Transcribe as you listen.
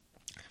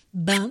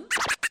Bump.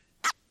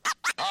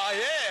 Oh,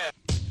 yeah.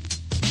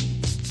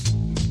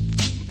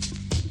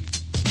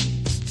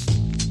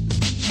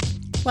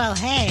 Well,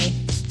 hey.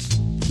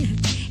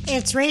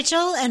 It's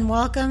Rachel, and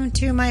welcome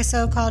to my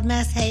so-called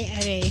mess. Hey,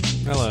 Eddie.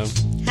 Hello.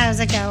 How's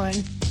it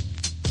going?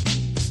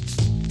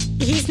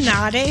 He's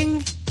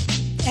nodding.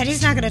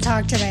 Eddie's not going to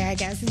talk today, I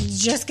guess.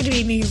 It's just going to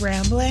be me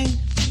rambling.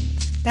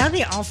 That would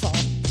be awful.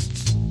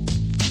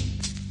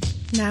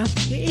 No,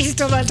 he's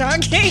still not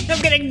talking.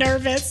 I'm getting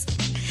nervous.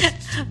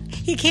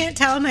 He can't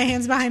tell my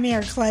hands behind me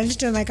are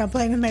clenched and like I'm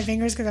playing with my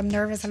fingers because I'm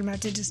nervous and I'm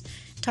about to just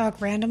talk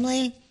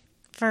randomly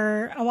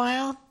for a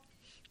while.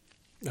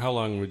 How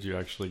long would you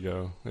actually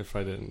go if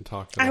I didn't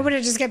talk to them? I would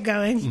have just kept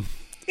going.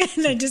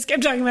 And I just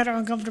kept talking about how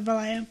uncomfortable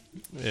I am.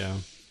 Yeah.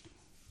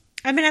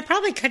 I mean, I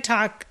probably could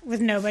talk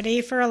with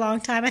nobody for a long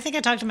time. I think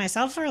I talked to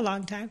myself for a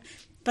long time.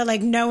 But,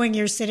 like, knowing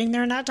you're sitting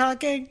there not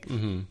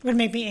talking would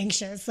make me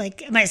anxious.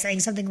 Like, am I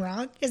saying something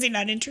wrong? Is he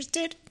not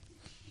interested?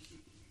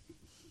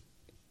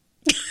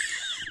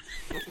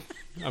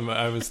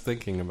 I was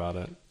thinking about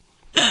it.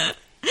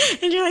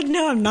 And you're like,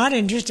 no, I'm not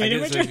interested. I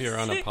guess if you're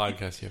on a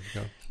podcast, you have to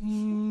go,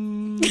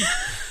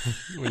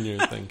 when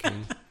you're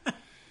thinking.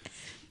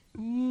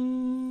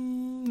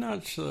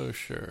 Not so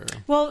sure.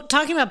 Well,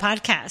 talking about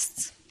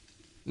podcasts.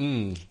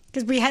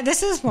 Because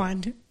this is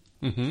one.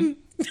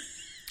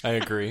 I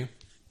agree.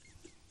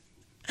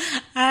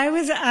 I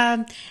was,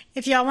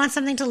 if y'all want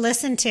something to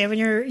listen to and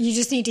you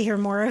just need to hear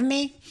more of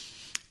me,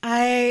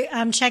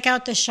 I check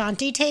out the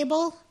Shanti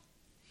Table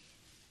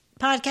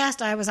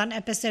podcast. I was on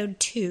episode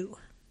 2.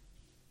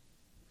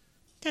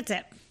 That's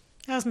it.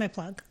 That was my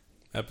plug.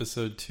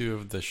 Episode 2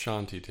 of the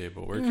Shanti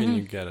Table. Where can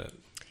you get it?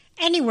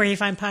 Anywhere you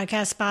find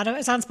podcasts.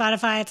 It's on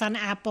Spotify. It's on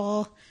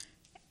Apple.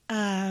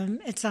 I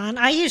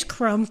use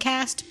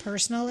Chromecast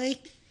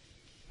personally.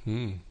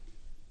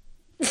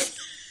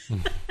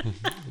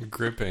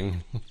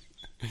 Gripping.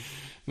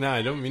 No,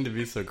 I don't mean to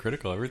be so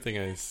critical. Everything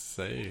I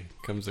say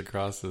comes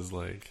across as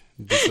like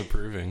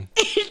disapproving.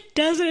 It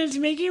doesn't. It's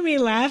making me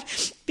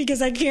laugh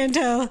because I can't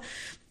tell.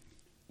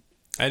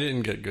 I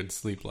didn't get good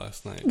sleep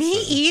last night.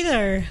 Me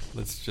either.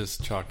 Let's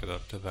just chalk it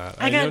up to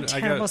that. I got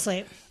terrible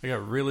sleep. I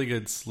got really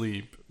good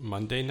sleep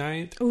Monday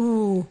night.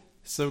 Ooh.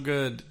 So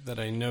good that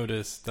I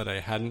noticed that I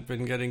hadn't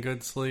been getting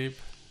good sleep,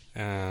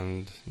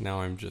 and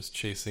now I'm just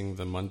chasing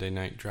the Monday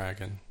night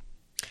dragon.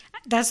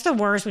 That's the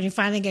worst, when you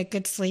finally get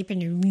good sleep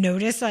and you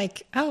notice,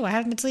 like, oh, I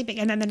haven't been sleeping.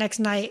 And then the next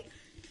night,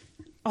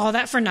 all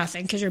that for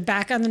nothing because you're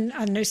back on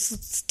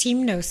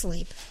team no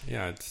sleep.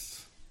 Yeah,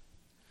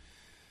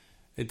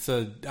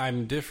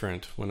 I'm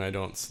different when I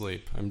don't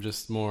sleep. I'm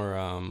just more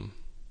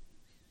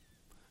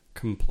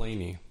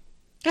complainy.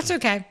 That's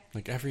okay.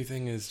 Like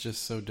everything is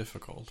just so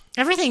difficult.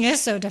 Everything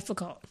is so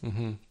difficult.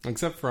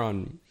 Except for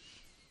on,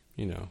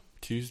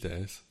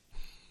 Tuesdays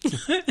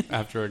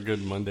after a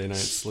good Monday night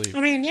sleep. I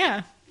mean,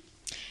 yeah.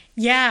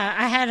 Yeah,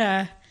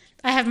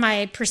 I have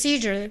my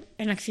procedure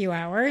in a few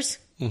hours.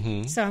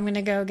 So I'm going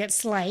to go get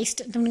sliced.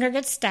 I'm going to go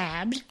get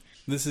stabbed.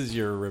 This is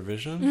your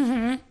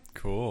revision?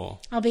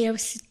 Cool. I'll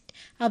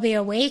be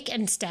awake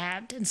and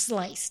stabbed and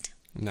sliced.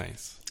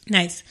 Nice.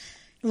 A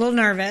little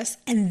nervous.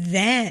 And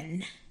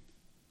then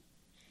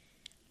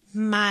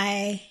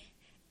my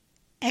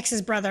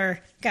ex's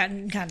brother got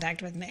in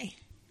contact with me.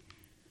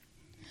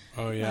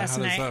 Oh, yeah? Last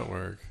How night. does that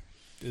work?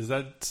 Is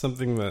that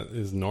something that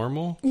is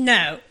normal?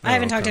 No, I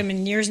haven't talked to okay. him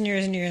in years and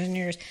years and years and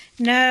years.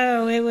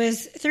 No, it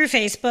was through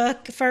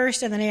Facebook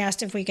first, and then he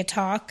asked if we could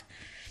talk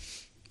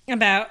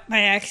about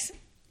my ex.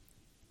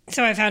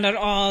 So I found out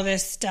all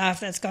this stuff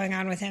that's going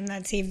on with him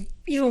that's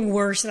even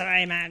worse than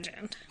I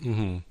imagined.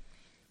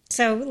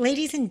 So,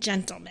 ladies and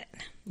gentlemen,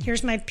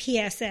 here's my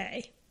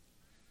PSA.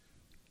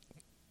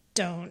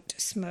 Don't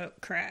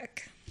smoke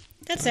crack.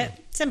 That's it.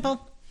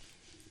 Simple.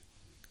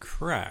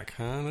 Crack,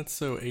 huh? That's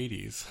so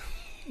 80s.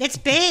 It's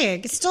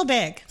big. It's still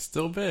big.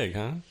 Still big,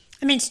 huh?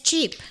 I mean, it's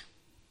cheap.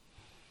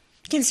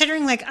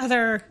 Considering, like,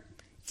 other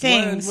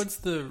things. What's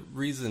the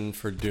reason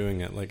for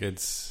doing it? Like,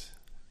 is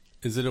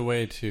it a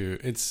way to...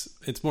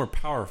 It's more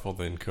powerful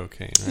than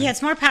cocaine, right? Yeah,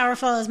 it's more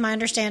powerful, is my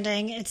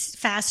understanding. It's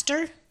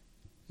faster.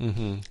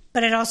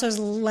 But it also is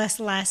less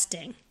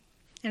lasting.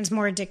 And it's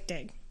more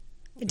addictive.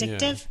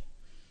 Yeah.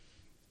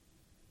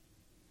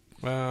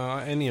 Well,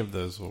 any of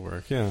those will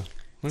work, yeah.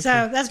 Okay.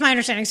 So that's my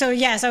understanding. So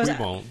yes,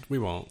 We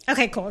won't.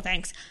 Okay, cool.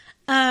 Thanks.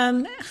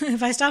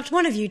 If I stopped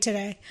one of you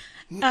today,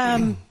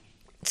 so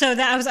that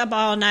I was up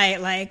all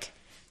night, like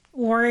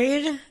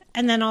worried,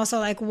 and then also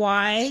like,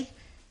 why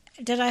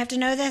did I have to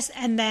know this?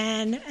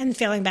 And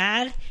feeling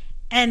bad,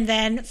 and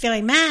then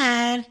feeling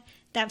mad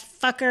that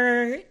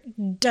fucker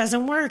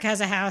doesn't work,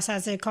 has a house,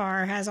 has a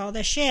car, has all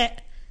this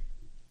shit,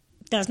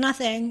 does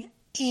nothing,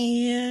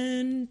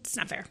 and it's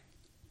not fair.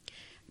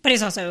 But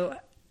he's also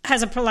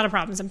has a lot of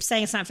problems. I'm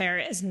saying it's not fair.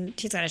 He's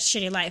got a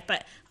shitty life,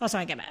 but also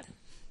I get mad.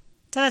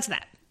 So that's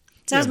that.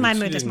 So that was my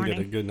mood this morning.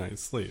 You didn't get a good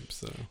night's sleep,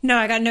 so... No,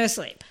 I got no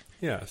sleep.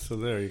 Yeah, so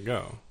there you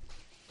go.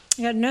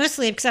 I got no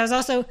sleep because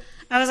I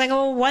was like,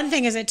 well, one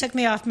thing is it took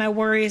me off my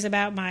worries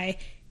about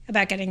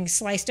getting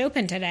sliced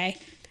open today.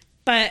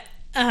 But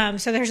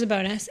So there's a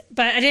bonus.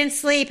 But I didn't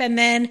sleep, and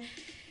then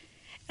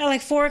at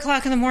like 4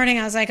 o'clock in the morning,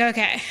 I was like,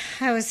 okay.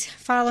 I was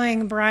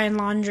following Brian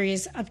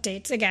Laundrie's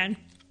updates again.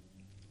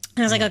 And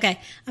I was like, okay,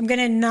 I'm going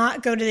to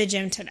not go to the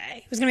gym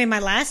today. It was going to be my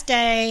last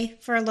day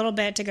for a little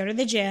bit to go to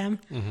the gym.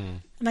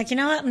 I'm like, you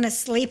know what? I'm going to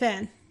sleep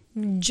in.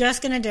 I'm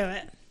just going to do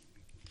it.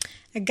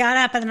 I got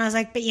up, and then I was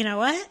like, but you know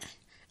what?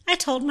 I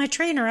told my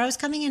trainer I was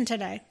coming in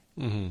today.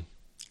 And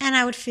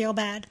I would feel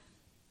bad.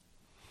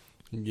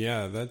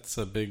 Yeah, that's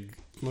a big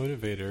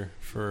motivator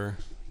for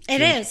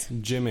It is.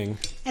 gymming.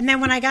 And then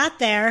when I got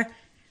there,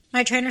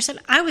 my trainer said,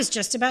 I was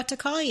just about to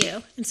call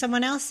you. And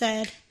someone else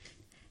said,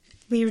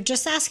 we were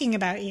just asking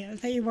about you,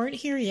 that you weren't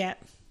here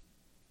yet.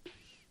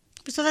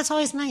 So that's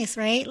always nice,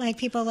 right? Like,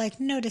 people,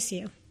 like, notice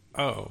you.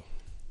 Oh.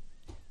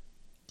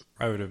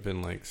 I would have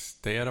been like,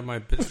 stay out of my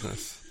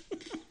business.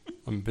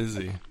 I'm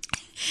busy.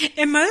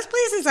 In most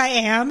places I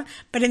am,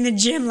 but in the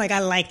gym, like, I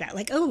like that.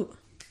 Like, oh.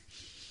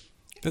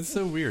 That's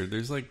so weird.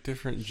 There's like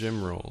different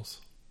gym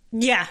rules.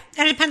 Yeah,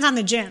 and it depends on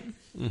the gym.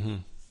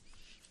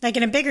 Like,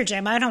 in a bigger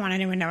gym, I don't want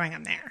anyone knowing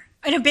I'm there.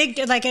 In a big,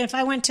 like, if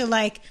I went to,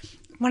 like,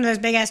 one of those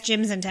big-ass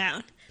gyms in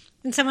town,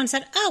 and someone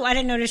said, oh, I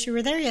didn't notice you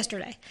were there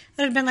yesterday. I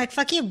would have been like,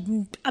 fuck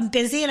you, I'm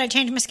busy and I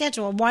changed my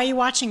schedule. Why are you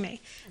watching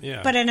me?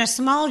 Yeah. But in a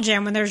small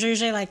gym, when there's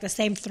usually, like, the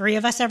same 3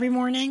 of us every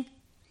morning,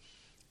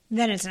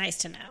 then it's nice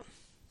to know.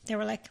 They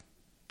were, like,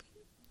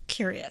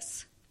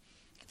 curious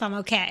if I'm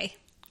okay.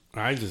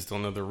 I just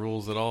don't know the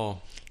rules at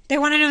all. They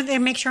want to know, they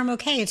make sure I'm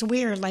okay. It's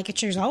weird. Like, it's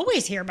just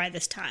always here by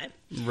this time.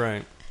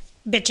 Right.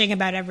 Bitching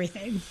about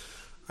everything.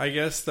 I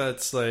guess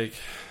that's like,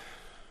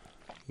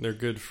 they're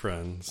good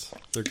friends.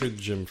 They're good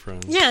gym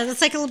friends. Yeah,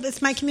 that's like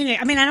it's my community.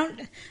 I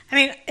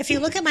mean, if you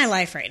look at my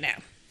life right now.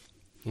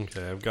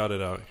 Okay, I've got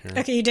it out here.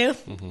 Okay, you do?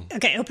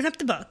 Okay, open up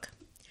the book.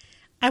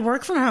 I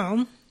work from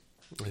home.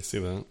 I see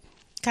that.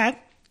 Okay.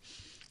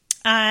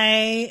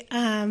 I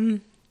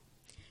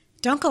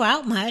don't go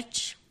out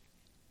much.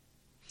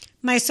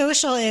 My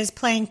social is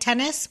playing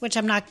tennis, which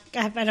I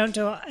don't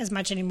do as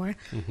much anymore,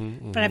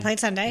 but I played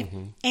Sunday,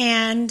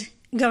 and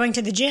going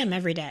to the gym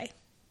every day.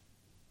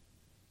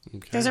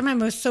 Okay. Those are my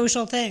most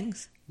social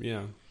things.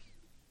 Yeah.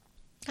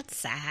 That's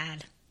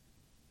sad.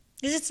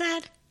 Is it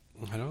sad?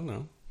 I don't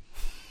know.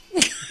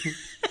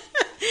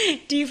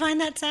 Do you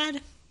find that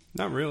sad?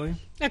 Not really.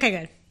 Okay,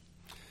 good.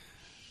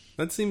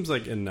 That seems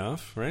like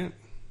enough, right?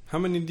 How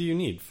many do you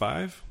need?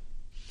 5?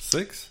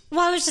 6?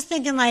 Well, I was just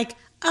thinking, like,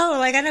 oh,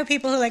 like, I know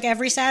people who, like,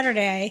 every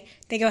Saturday,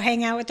 they go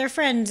hang out with their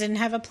friends and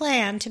have a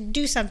plan to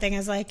do something. I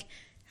was like,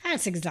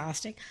 that's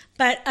exhausting.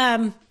 But,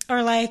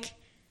 or, like,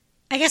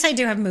 I guess I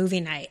do have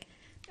movie night.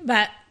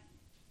 But,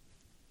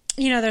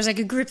 you know, there's, like,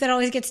 a group that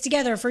always gets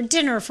together for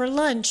dinner, for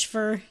lunch,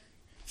 for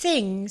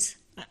things.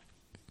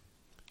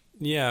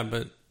 Yeah,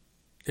 but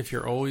if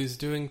you're always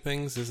doing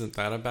things, isn't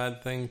that a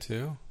bad thing,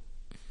 too?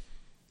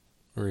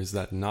 Or is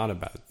that not a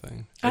bad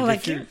thing? Oh,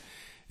 like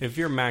if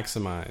you're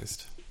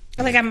maximized...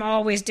 Like, I'm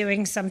always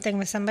doing something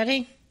with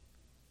somebody?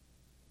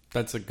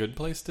 That's a good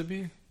place to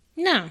be?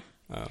 No.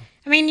 Oh.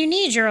 I mean, you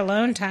need your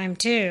alone time,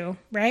 too,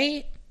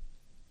 right?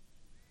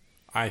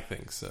 I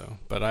think so,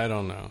 but I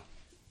don't know.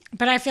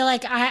 But I feel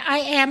like I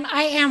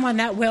am one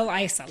that will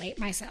isolate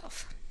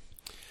myself.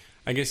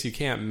 I guess you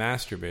can't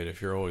masturbate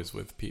if you're always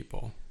with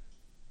people.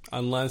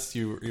 Unless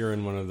you're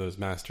in one of those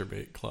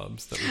masturbate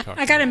clubs that we talked about.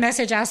 I got a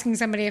message asking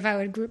somebody if I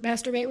would group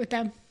masturbate with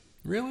them.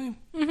 Really?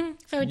 Mm-hmm.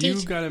 So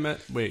You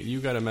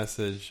got a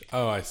message.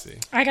 Oh, I see.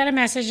 I got a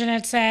message and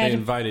it They said...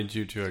 invited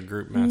you to a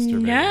group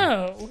masturbation.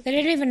 No. They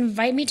didn't even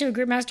invite me to a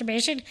group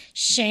masturbation.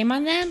 Shame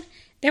on them.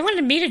 They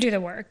wanted me to do the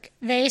work.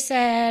 They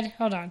said...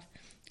 Hold on.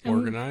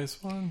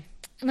 Organize one?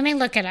 Let me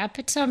look it up,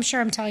 so I'm sure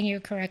I'm telling you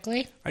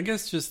correctly. I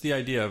guess just the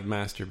idea of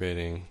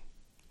masturbating.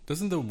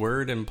 Doesn't the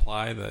word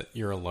imply that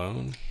you're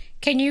alone?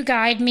 Can you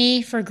guide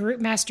me for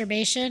group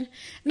masturbation?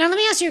 Now, let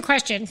me ask you a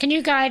question. Can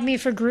you guide me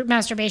for group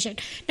masturbation?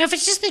 Now, if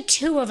it's just the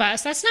 2 of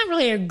us, that's not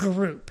really a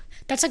group.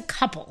 That's a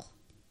couple.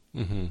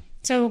 Mm-hmm.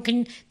 So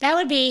that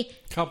would be...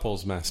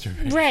 Couples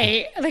masturbate.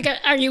 Right. Like,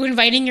 are you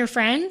inviting your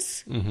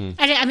friends? Mm-hmm.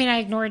 I mean, I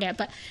ignored it,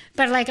 but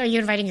like, are you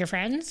inviting your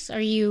friends?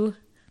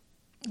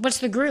 What's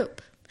the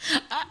group?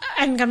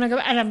 I'm gonna go,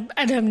 and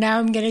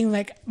I'm getting,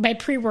 like, my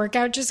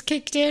pre-workout just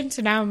kicked in,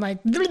 so now I'm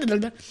like... Blah, blah,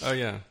 blah. Oh,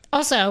 yeah.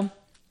 Also...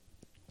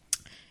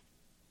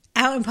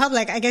 Out in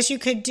public, I guess you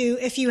could do,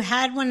 if you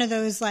had one of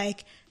those,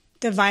 like,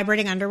 the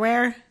vibrating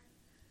underwear,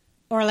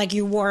 or, like,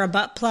 you wore a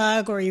butt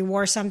plug, or you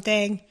wore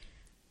something,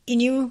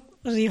 and you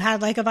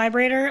had, like, a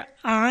vibrator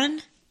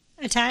on,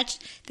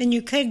 attached, then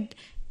you could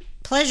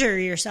pleasure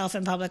yourself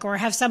in public, or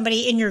have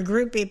somebody in your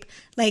group be,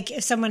 like,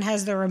 if someone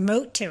has the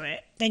remote to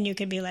it, then you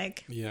could be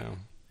like... Yeah.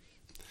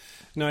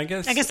 No, I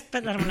guess,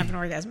 but I don't have an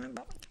orgasm in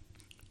public.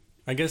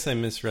 I guess I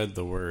misread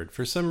the word.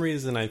 For some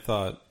reason, I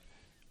thought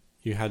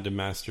you had to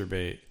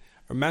masturbate.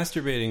 Or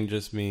masturbating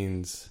just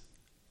means...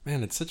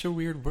 Man, it's such a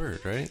weird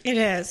word, right? It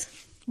is.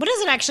 What does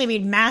it actually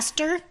mean?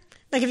 Master?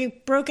 Like, if you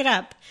broke it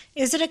up,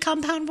 is it a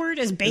compound word?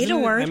 Is beta Isn't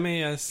it word?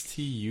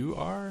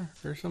 M-A-S-T-U-R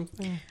or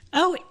something?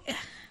 Oh.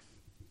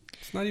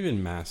 It's not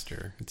even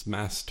master. It's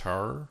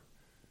master.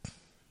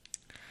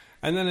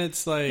 And then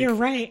it's like, You're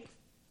right.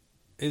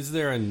 is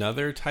there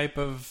another type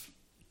of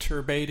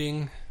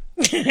turbating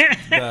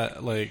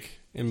that like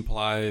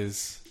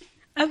implies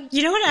Oh,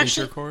 you know what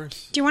actually?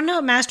 intercourse? Do you want to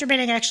know what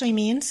masturbating actually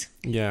means?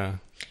 Yeah.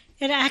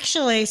 It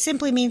actually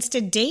simply means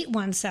to date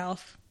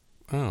oneself.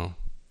 Oh.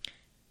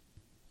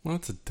 Well,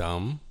 that's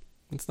dumb.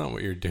 That's not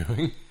what you're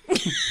doing.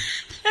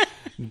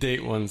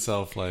 Date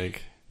oneself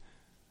like,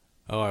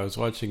 oh, I was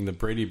watching the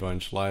Brady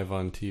Bunch live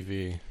on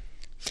TV.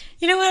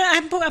 You know what?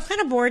 I'm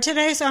kind of bored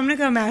today, so I'm gonna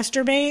go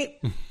masturbate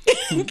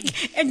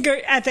and go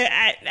at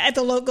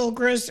the local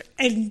grocery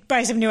and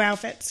buy some new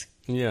outfits.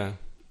 Yeah.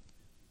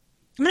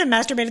 I'm gonna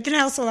masturbate at the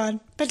nail salon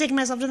by taking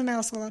myself to the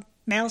nail salon.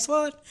 Nail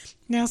salon.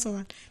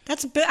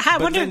 That's I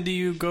But wonder. then do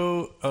you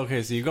go,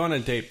 okay, so you go on a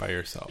date by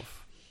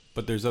yourself,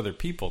 but there's other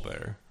people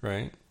there,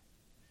 right?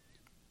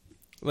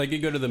 Like you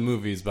go to the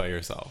movies by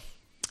yourself.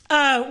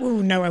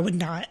 No, I would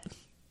not.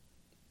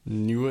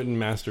 You wouldn't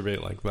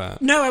masturbate like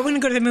that. No, I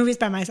wouldn't go to the movies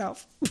by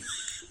myself.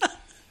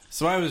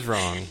 So I was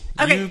wrong.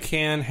 Okay. You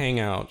can hang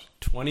out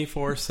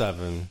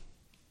 24/7.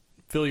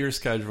 Fill your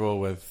schedule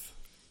with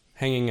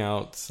hanging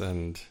outs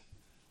and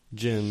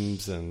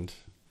gyms and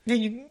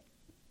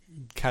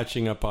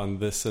catching up on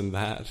this and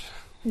that.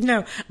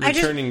 No,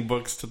 Returning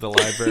books to the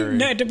library.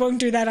 No, I won't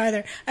do that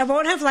either. I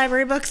won't have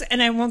library books,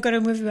 and I won't go to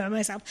a movie by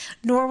myself.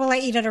 Nor will I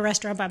eat at a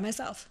restaurant by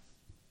myself.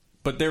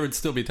 But there would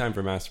still be time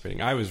for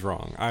masturbating. I was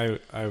wrong.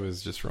 I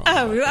was just wrong.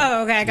 Oh, about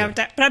that. okay, I got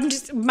that. But I'm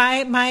just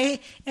my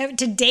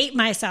to date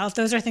myself.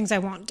 Those are things I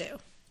won't do.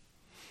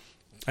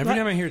 Every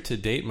time I hear to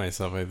date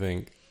myself, I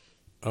think,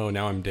 oh,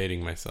 now I'm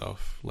dating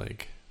myself.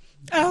 Like,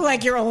 Oh,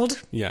 like you're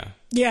old. yeah.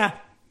 Yeah,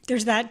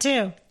 there's that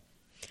too.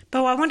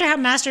 But I wonder how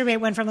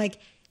masturbate went from like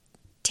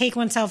take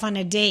oneself on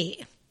a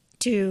date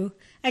to,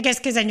 I guess,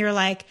 because then you're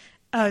like,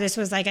 oh, this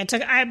was like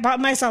I bought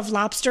myself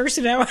lobster,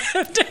 so now I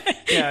have to.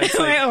 Yeah, it's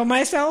I like- owe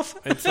myself.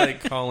 It's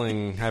like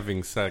calling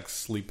having sex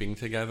sleeping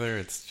together.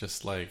 It's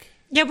just like,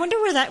 Yeah, I wonder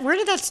where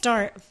did that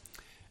start?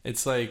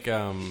 it's like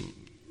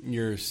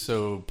you're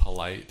so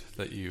polite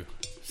that you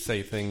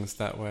say things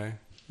that way.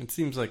 It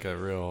seems like a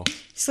real...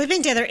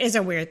 Sleeping together is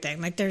a weird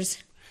thing. Like there's,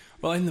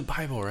 Well, in the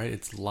Bible, right?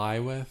 It's lie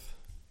with,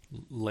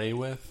 lay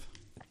with,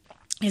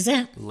 is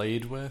it?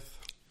 laid with.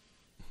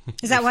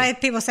 Is that why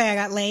people say I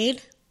got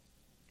laid?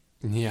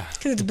 Yeah.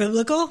 Because it's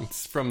biblical?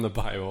 It's from the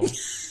Bible.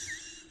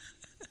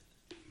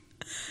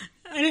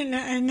 I didn't know.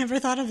 I never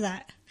thought of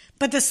that.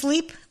 But the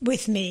sleep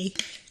with me,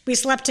 we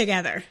slept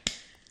together.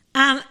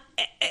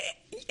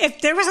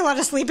 If there was a lot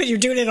of sleep and you're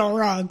doing it all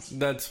wrong.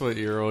 That's what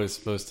you're always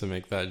supposed to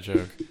make that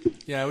joke.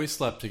 Yeah, we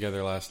slept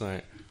together last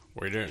night.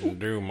 We didn't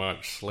do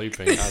much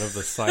sleeping out of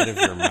the side of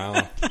your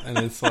mouth. And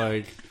it's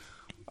like,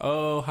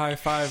 oh, high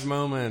five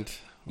moment.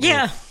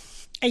 Yeah.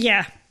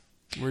 Yeah.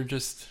 We're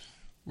just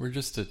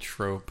a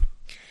trope.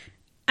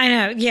 I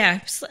know. Yeah.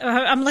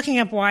 I'm looking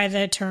up why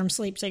the term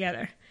sleep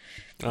together.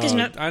 Oh,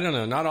 No- I don't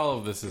know. Not all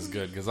of this is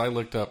good because I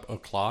looked up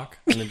o'clock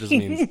and it just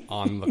means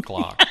on the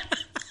clock.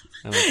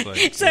 And it's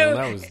like, So, well,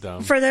 that was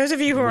dumb. For those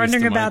of you who are Waste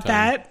wondering of my about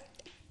time. that,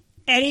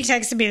 Eddie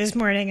texted me this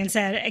morning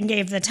and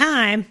gave the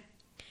time.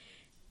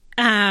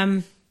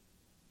 And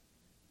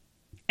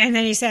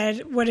then he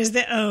said, what does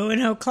the O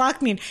and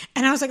o'clock mean?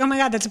 And I was like, oh my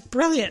God, that's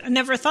brilliant. I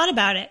never thought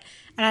about it.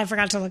 And I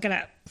forgot to look it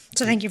up.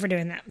 So thank you for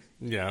doing that.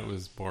 Yeah, it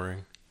was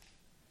boring.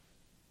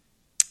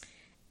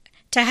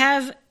 To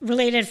have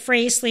related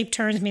phrase sleep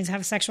terms means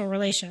have sexual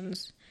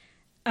relations.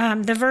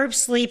 The verb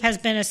sleep has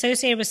been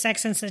associated with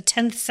sex since the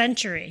 10th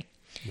century.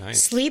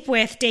 Nice. Sleep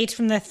with dates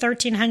from the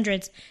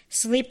 1300s.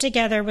 Sleep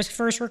together was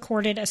first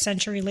recorded a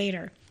century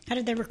later. How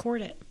did they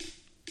record it?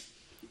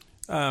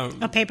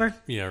 A paper?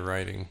 Yeah,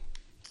 writing.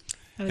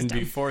 That was And dumb.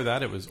 before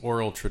that, it was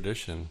oral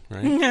tradition,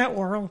 right? Not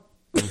oral.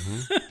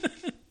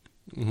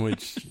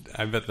 Which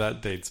I bet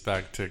that dates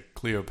back to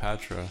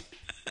Cleopatra.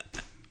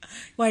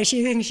 Why,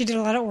 she thinks she did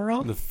a lot of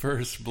oral? The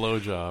first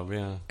blowjob,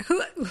 yeah.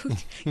 Who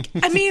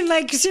I mean,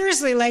 like,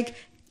 seriously, like,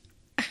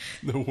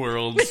 The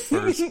world's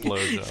first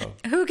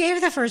blowjob. who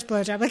gave the first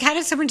blowjob? Like, how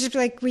did someone just be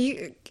like,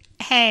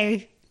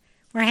 hey,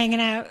 we're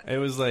hanging out? It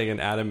was like an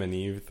Adam and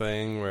Eve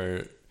thing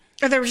where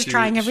Or they were just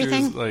trying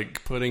everything? She was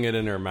like putting it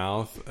in her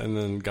mouth, and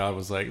then God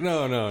was like,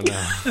 no.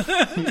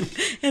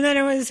 And then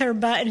it was her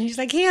butt, and he's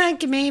like, yeah,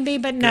 maybe,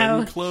 but no.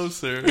 Getting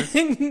closer.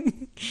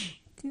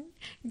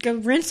 Go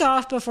rinse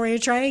off before you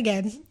try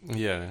again.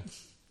 Yeah.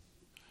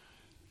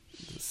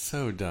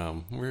 So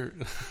dumb. We're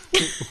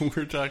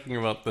talking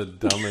about the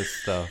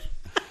dumbest stuff.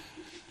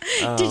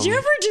 Did you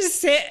ever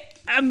just sit?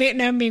 I mean,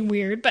 I'm being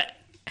weird, but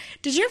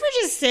did you ever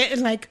just sit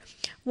and like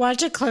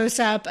watch a close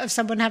up of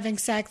someone having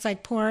sex,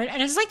 like porn?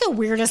 And it's like the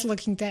weirdest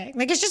looking thing.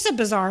 Like it's just a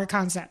bizarre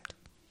concept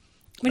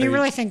when you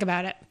really think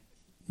about it.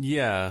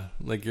 Yeah,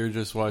 like you're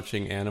just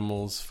watching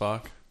animals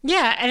fuck.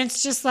 Yeah, and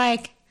it's just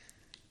like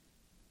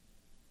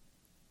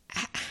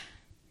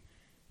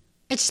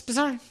it's just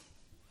bizarre.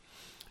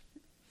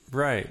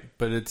 Right,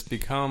 but it's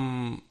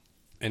become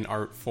an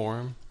art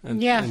form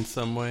Yeah. in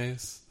some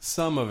ways.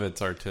 Some of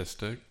it's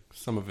artistic,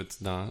 some of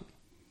it's not.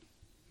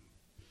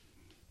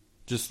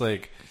 Just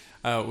like,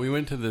 we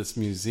went to this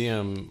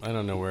museum, I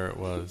don't know where it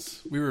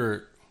was. We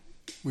were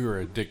we were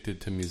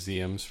addicted to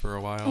museums for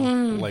a while.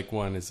 Like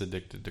one is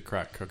addicted to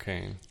crack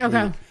cocaine.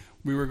 Okay.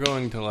 We were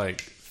going to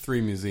like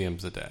 3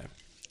 museums a day.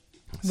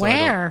 So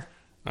Where?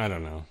 I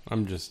don't know.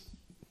 I'm just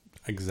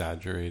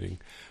exaggerating.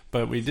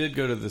 But we did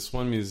go to this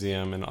one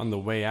museum, and on the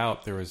way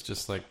out, there was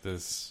just like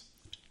this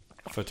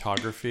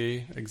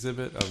photography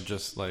exhibit of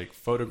just like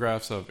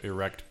photographs of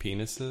erect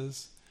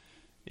penises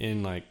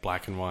in like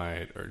black and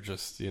white or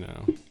just, you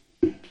know,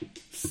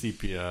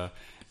 sepia.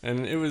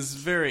 And it was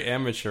very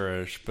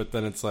amateurish, but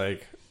then it's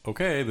like,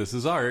 okay, this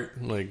is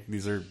art. Like,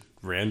 these are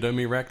random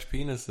erect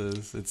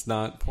penises. It's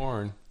not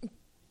porn.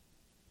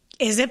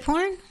 Is it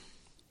porn?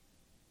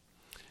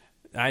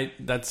 I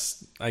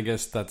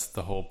guess that's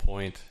the whole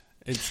point.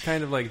 It's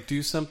kind of like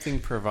do something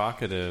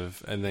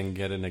provocative and then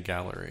get in a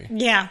gallery.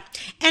 Yeah.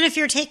 And if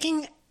you're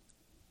taking...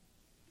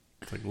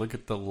 It's like, look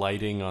at the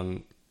lighting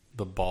on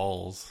the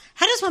balls.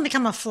 How does one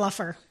become a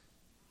fluffer?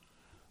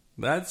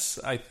 That's,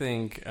 I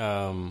think,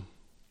 you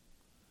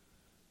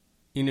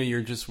know,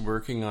 you're just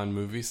working on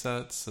movie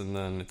sets and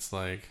then it's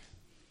like,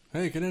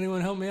 hey, can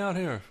anyone help me out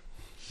here?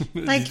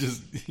 Like, you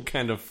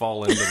kind of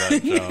fall into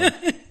that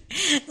job.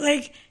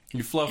 Like...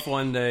 You fluff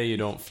one day, you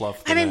don't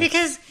fluff the I mean, next.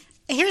 because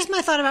here's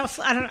my thought about...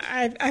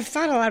 I've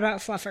thought a lot about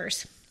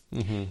fluffers.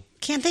 Mm-hmm.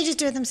 Can't they just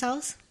do it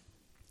themselves?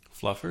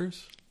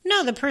 Fluffers?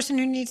 No, the person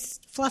who needs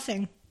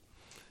fluffing.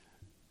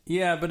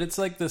 Yeah, but it's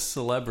like this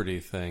celebrity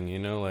thing, you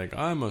know? Like,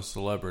 I'm a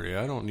celebrity.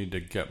 I don't need to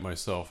get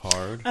myself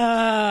hard.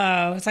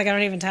 Oh, it's like I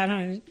don't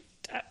even...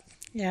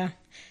 yeah.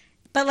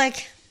 But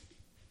like...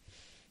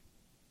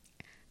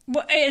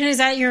 And is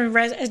that your...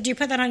 do you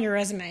put that on your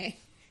resume?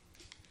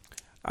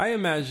 I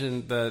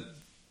imagine that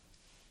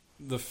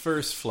the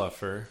first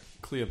fluffer,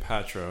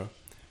 Cleopatra,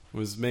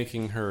 was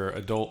making her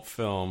adult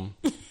film,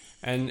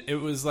 and it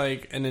was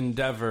like an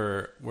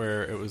endeavor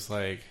where it was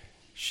like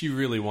she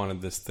really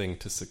wanted this thing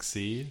to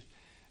succeed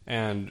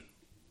and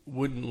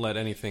wouldn't let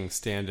anything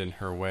stand in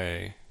her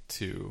way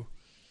to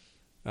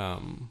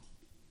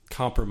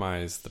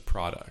compromise the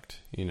product,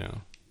 you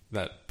know,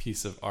 that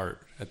piece of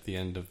art at the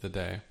end of the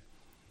day.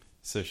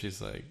 So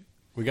she's like,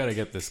 we got to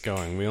get this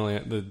going. We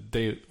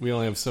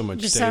only have so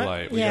much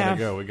daylight. We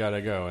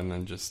gotta go. And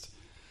then just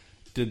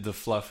did the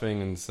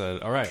fluffing and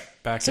said, all right,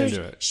 back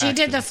into it. She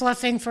did the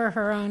fluffing for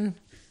her own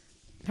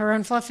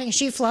fluffing.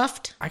 She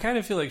fluffed. I kind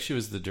of feel like she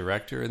was the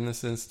director in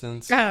this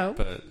instance. Oh.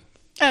 But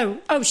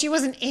She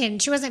wasn't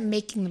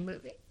making the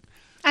movie.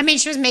 I mean,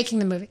 she was making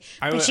the movie,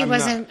 but she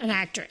wasn't an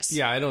actress.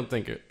 Yeah, I don't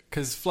think it,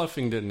 because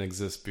fluffing didn't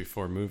exist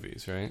before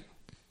movies, right?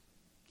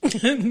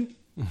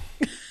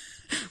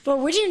 What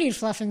would you need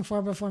fluffing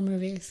for before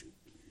movies?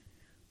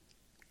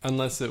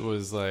 Unless it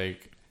was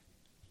like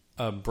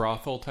a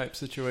brothel type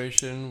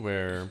situation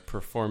where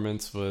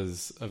performance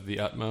was of the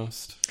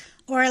utmost.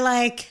 Or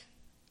like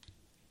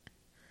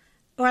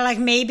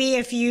maybe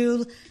if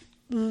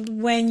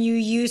when you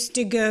used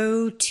to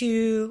go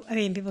to, I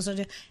mean, people still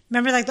do,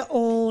 remember like the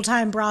old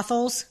time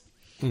brothels?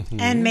 Mm-hmm.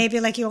 And maybe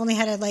like you only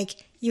had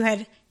you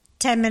had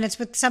 10 minutes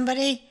with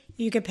somebody,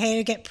 you could pay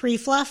to get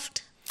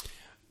pre-fluffed.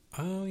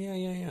 Oh,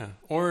 yeah.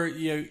 Or,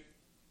 yeah,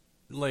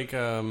 like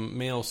a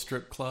male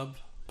strip club,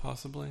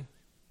 possibly.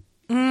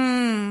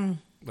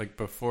 Like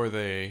before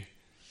they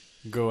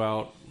go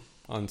out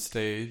on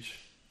stage.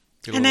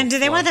 And then do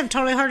they want them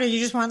totally hard, or you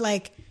just want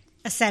like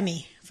a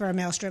semi for a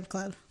male strip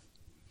club?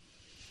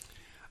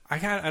 I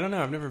don't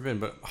know. I've never been,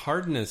 but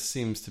hardness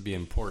seems to be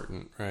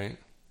important, right?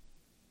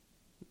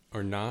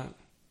 Or not?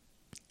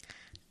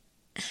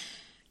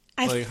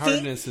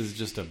 Hardness is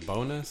just a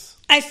bonus?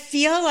 I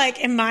feel like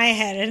in my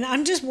head, and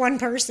I'm just one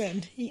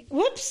person.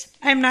 Whoops.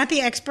 I'm not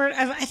the expert.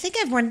 I think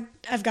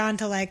I've gone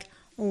to like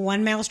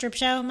one male strip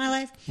show in my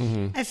life.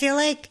 Mm-hmm. I feel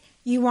like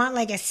you want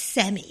like a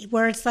semi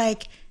where it's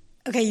like,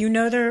 okay, you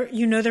know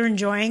they're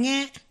enjoying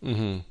it,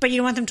 mm-hmm. but you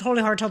don't want them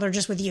totally hard till they're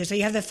just with you. So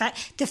you have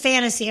the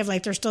fantasy of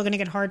like they're still going to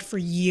get hard for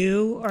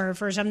you or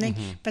for something,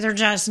 mm-hmm. but they're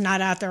just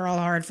not out there all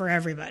hard for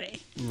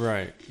everybody.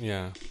 Right.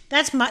 Yeah.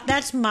 That's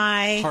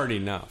my hard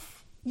enough.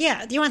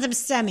 Yeah, you want them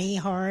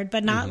semi-hard,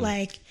 but not mm-hmm.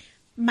 like,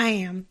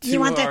 ma'am.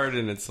 Too hard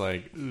and it's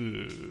like,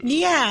 ugh.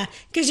 Yeah,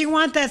 because you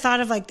want the thought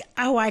of like,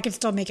 oh, I could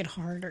still make it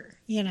harder,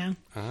 you know?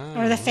 Oh.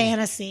 Or the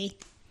fantasy.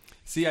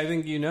 See, I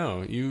think you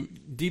know. You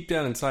deep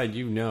down inside,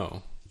 you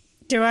know.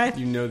 Do I?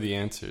 You know the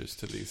answers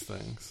to these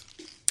things.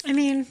 I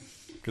mean...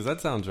 Because that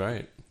sounds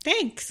right.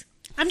 Thanks.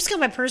 I'm just going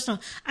by personal.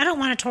 I don't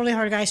want a totally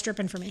hard guy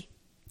stripping for me.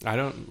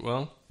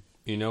 Well,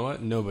 you know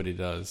what? Nobody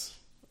does.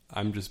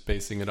 I'm just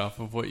basing it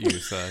off of what you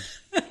said.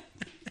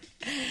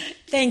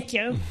 Thank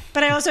you.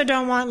 But I also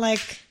don't want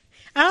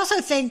I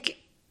also think,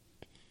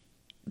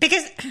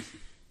 because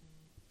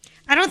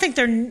I don't think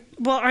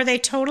are they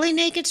totally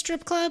naked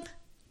strip club?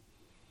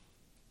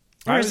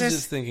 I was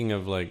just thinking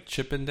of like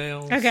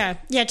Chippendales. Okay.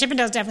 Yeah,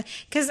 Chippendales definitely.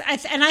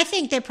 I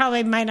think they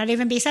probably might not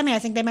even be semi. I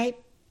think they might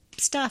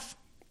stuff.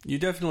 You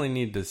definitely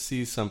need to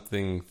see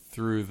something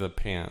through the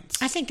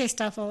pants. I think they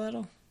stuff a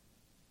little.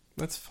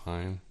 That's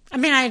fine. I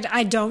mean,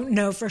 I don't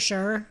know for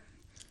sure.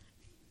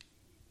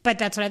 But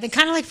that's what I think.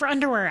 Kind of like for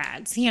underwear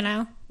ads, you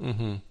know?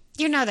 Mm-hmm.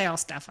 You know they all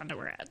stuff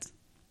underwear ads.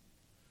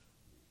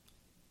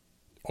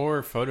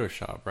 Or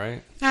Photoshop,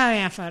 right? Oh,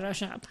 yeah,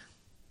 Photoshop.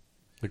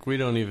 Like, we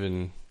don't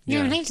even... You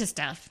don't need to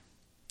stuff.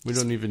 We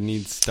don't even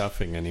need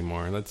stuffing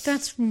anymore.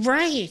 That's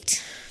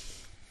right.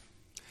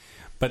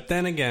 But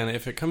then again,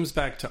 if it comes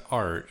back to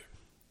art,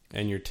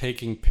 and you're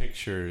taking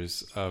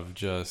pictures of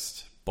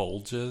just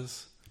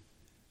bulges,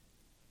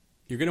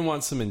 you're going to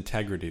want some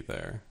integrity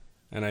there.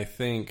 And I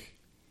think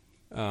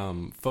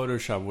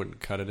Photoshop wouldn't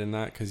cut it in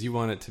that, because you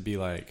want it to be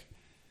like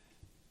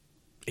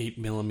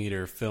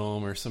 8mm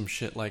film or some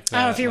shit like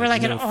that. Oh, if you were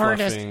like an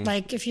artist, fluffing.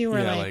 like if you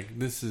were like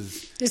this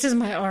is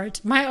my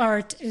art. My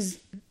art is...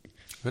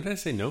 What did I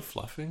say? No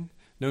fluffing?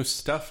 No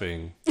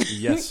stuffing.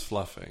 Yes,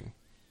 fluffing.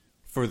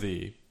 For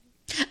the...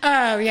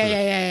 Oh,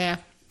 yeah.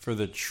 For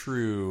the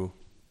true...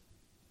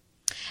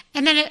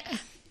 And then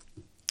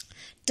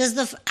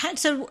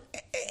so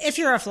if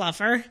you're a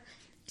fluffer,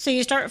 so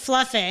you start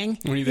fluffing.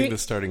 What do you think the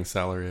starting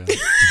salary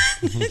is?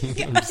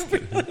 I'm just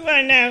kidding.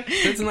 I know.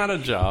 It's not a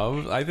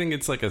job. I think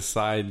it's like a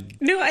side...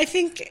 No, I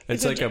think...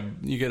 It's like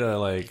you get a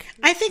like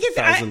I think if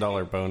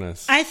 $1,000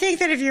 bonus. I think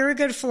that if you're a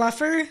good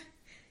fluffer,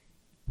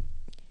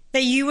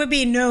 that you would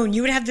be known.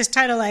 You would have this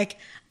title like,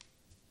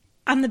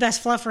 I'm the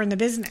best fluffer in the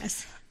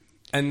business.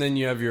 And then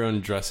you have your own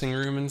dressing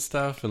room and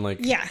stuff, and like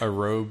a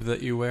robe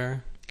that you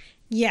wear.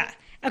 Yeah.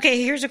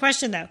 Okay, here's a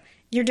question though.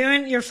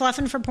 You're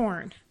fluffing for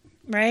porn,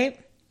 right?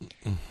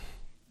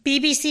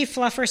 BBC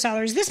fluffer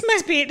salaries. There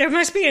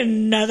must be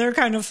another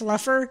kind of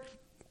fluffer.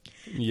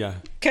 Yeah.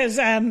 Because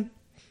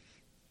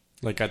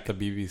like at the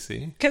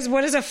BBC. Because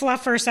what is a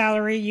fluffer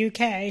salary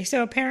UK?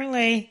 So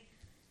apparently,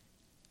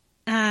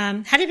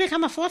 how do you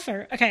become a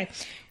fluffer? Okay.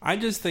 I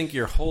just think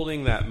you're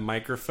holding that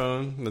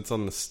microphone that's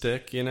on the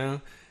stick,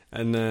 and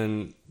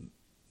then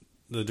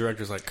the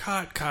director's like,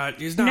 cut,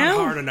 he's not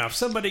hard enough.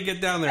 Somebody get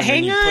down there. And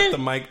then you put the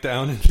mic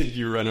down and then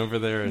you run over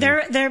there. And...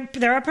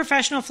 There are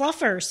professional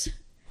fluffers.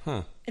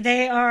 Huh.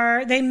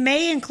 They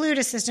may include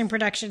assisting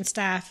production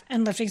staff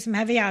and lifting some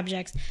heavy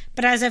objects,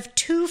 but as of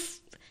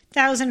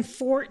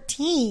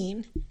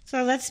 2014,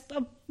 so that's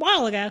a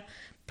while ago,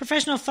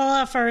 professional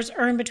fluffers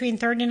earn between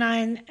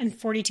 $39,000 and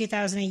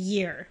 $42,000 a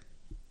year.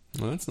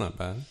 Well, that's not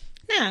bad.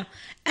 No.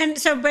 And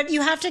so, but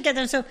you have to get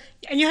them,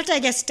 and you have to, I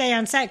guess, stay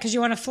on set because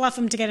you want to fluff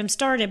them to get them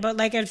started. But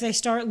like if they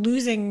start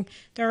losing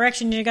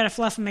direction, you got to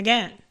fluff them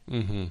again.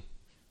 Mm-hmm.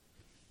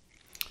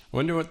 I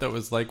wonder what that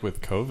was like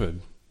with COVID.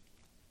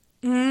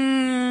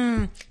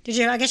 Did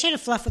you? I guess you had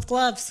to fluff with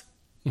gloves.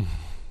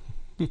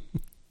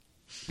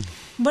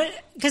 But what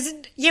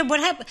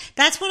happened?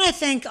 That's when I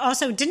think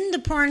also didn't the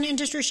porn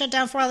industry shut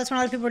down for a while? That's when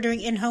a lot of people were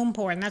doing in-home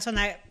porn. That's when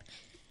that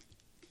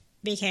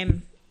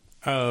became.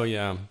 Oh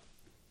yeah.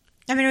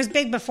 I mean, it was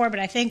big before, but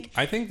I think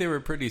they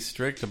were pretty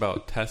strict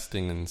about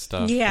testing and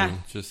stuff. Yeah.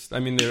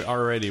 And they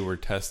already were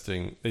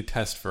testing. They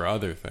test for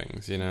other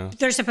things,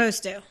 They're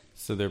supposed to.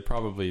 So they're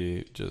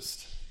probably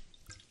just.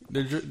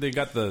 They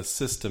got the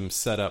system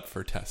set up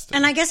for testing.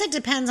 And I guess it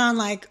depends on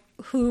like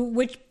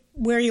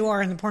where you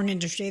are in the porn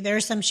industry.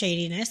 There's some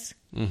shadiness.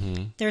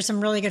 Mm-hmm. There's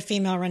some really good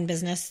female-run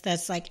business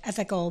that's like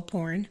ethical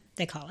porn,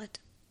 they call it.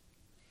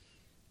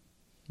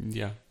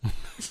 Yeah.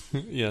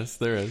 Yes,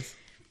 there is.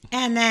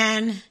 And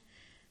then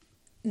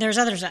there's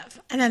other stuff.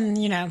 And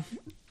then,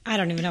 I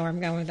don't even know where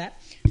I'm going with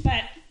that.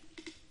 But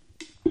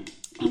I'm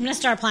going to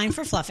start applying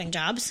for fluffing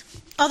jobs.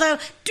 Although,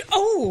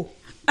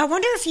 I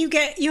wonder if you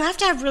have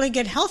to have really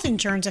good health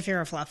insurance if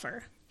you're a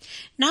fluffer.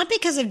 Not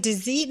because of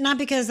disease, not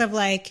because of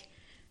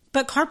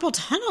but carpal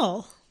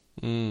tunnel.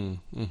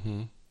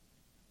 Mm-hmm.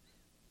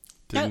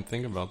 Didn't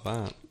think about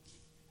that.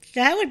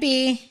 That would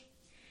be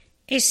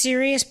a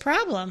serious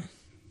problem.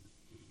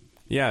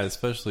 Yeah,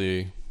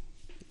 especially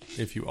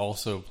if you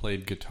also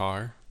played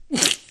guitar.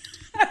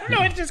 I don't know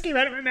what just came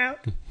out of my mouth.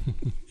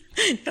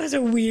 That was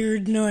a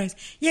weird noise.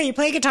 Yeah, you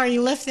play guitar,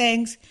 you lift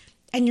things,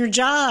 and your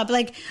job,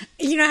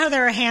 you know how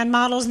there are hand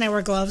models and they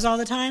wear gloves all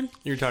the time?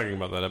 You're talking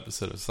about that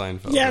episode of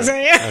Seinfeld. Yes,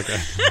 right? I am. Okay.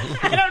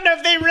 I don't know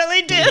if they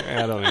really do.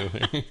 I don't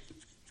either.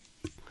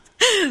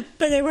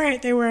 But they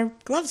wear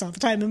gloves all the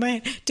time.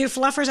 Do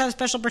fluffers have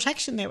special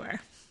protection they wear?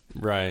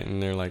 Right,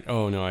 and they're like,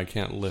 oh no, I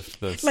can't lift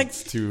this.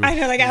 It's too, I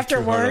know,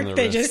 after work,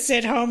 they just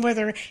sit home with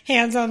their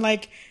hands on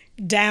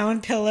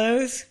down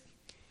pillows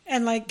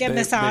and get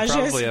massages.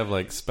 They probably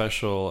have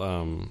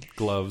special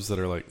gloves that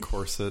are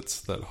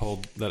corsets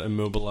that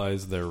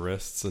immobilize their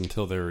wrists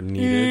until they're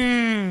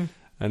needed.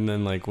 And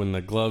then when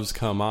the gloves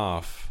come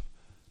off,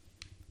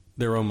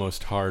 they're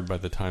almost hard by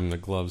the time the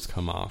gloves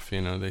come off.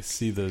 They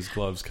see those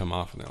gloves come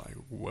off and they're like,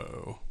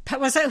 whoa.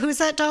 Who's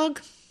that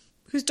dog?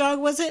 Whose dog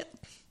was it?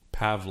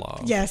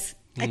 Pavlov. Yes.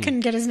 I couldn't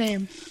get his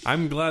name.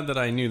 I'm glad that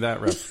I knew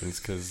that reference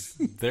because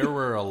there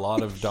were a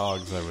lot of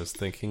dogs I was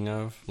thinking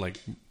of.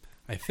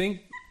 I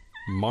think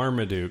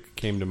Marmaduke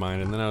came to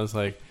mind, and then I was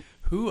like,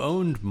 who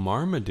owned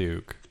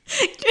Marmaduke?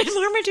 Did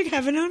Marmaduke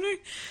have an owner?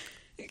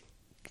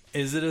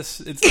 It's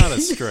not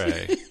a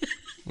stray.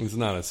 It's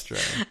not a stray.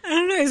 I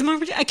don't know.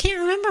 I can't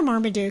remember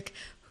Marmaduke.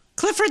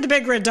 Clifford the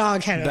Big Red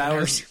Dog had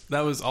owners.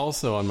 That was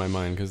also on my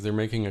mind because they're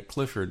making a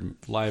Clifford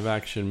live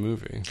action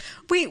movie.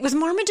 Wait, was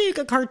Marmaduke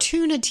a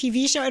cartoon, a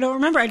TV show? I don't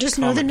remember. I just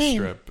know the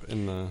name.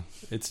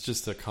 It's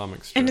just a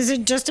comic strip. And is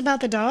it just about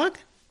the dog?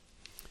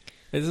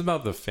 It's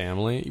about the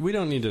family. We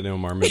don't need to know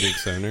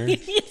Marmaduke's owner.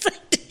 It's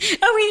like,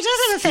 oh, he does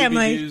have a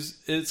family.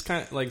 It's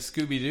kind of like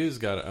Scooby-Doo's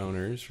got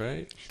owners,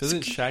 right?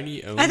 Doesn't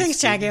Shaggy own? I think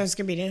Shaggy owns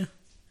Scooby-Doo.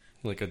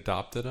 Like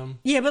adopted him?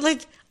 Yeah, but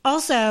like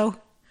also,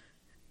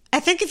 I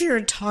think if you're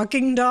a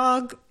talking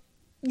dog,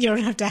 you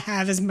don't have to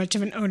have as much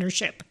of an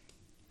ownership.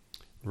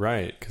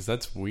 Right, because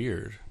that's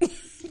weird.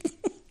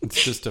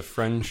 It's just a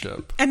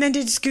friendship. And then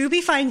did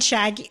Scooby find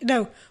Shaggy?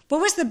 No,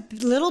 what was the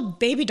little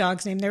baby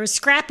dog's name? There was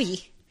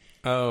Scrappy.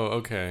 Oh,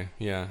 okay.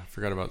 Yeah,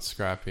 forgot about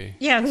Scrappy.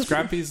 Yeah.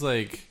 Scrappy's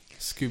like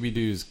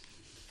Scooby-Doo's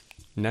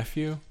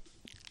nephew.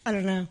 I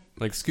don't know.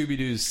 Like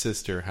Scooby-Doo's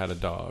sister had a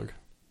dog.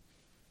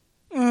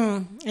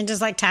 And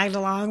just like tagged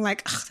along,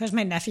 like, ugh, there's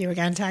my nephew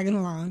again tagging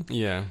along.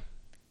 Yeah.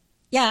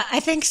 Yeah, I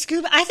think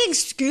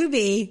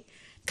Scooby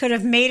could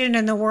have made it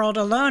in the world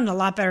alone a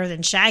lot better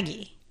than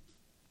Shaggy.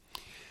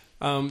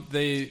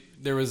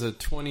 There was a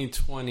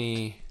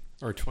 2020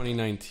 or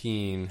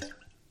 2019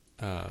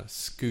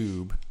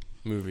 Scoob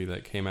movie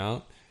that came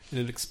out, and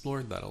it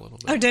explored that a little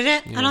bit. Oh, did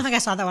it? Yeah. I don't think I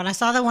saw that one. I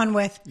saw the one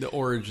with the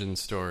origin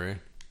story.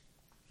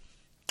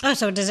 Oh,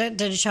 so did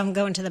it show him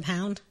going to the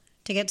pound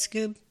to get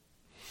Scoob?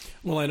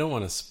 Well, I don't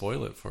want to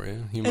spoil it for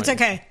you. It's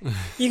okay.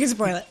 You can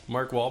spoil it.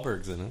 Mark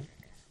Wahlberg's in it.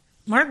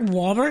 Mark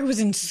Wahlberg was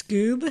in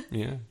Scoob?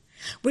 Yeah.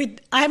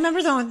 Wait, I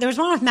remember there was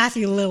one with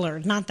Matthew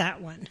Lillard, not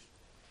that one.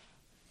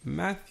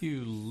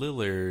 Matthew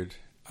Lillard.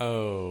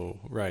 Oh,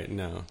 right.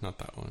 No, not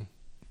that one.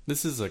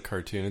 This is a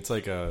cartoon. It's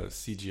like a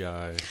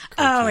CGI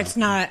cartoon. Oh, it's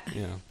not.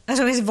 Yeah. Oh,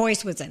 so his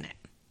voice was in it.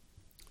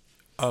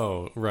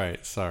 Oh,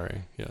 right.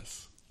 Sorry.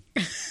 Yes.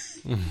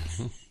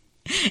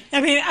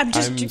 I mean,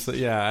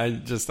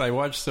 I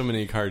watch so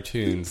many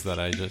cartoons that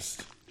I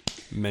just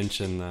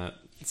mention that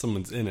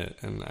someone's in it,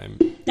 and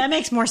that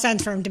makes more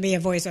sense for him to be a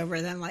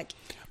voiceover than like.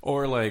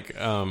 Or like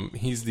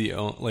he's the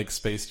like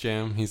Space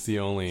Jam. He's the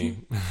only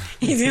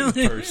he's the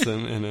only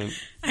person in it.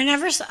 I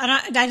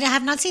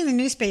have not seen the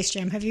new Space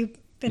Jam. Have you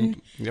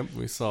been? Yep,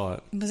 we saw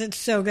it. Was it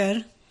so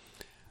good?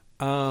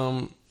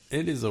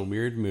 It is a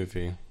weird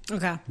movie.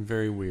 Okay.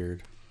 Very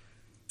weird.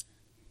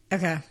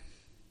 Okay.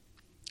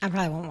 I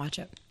probably won't watch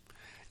it.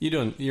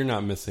 You're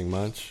not missing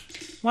much.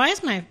 Why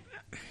is my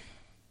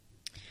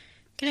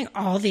getting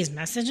all these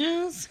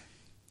messages?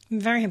 I'm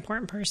a very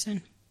important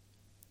person.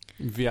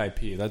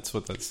 VIP, that's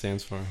what that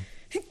stands for.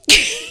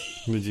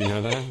 Did you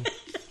know that?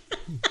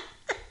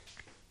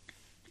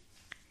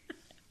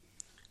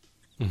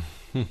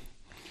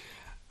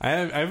 I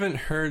haven't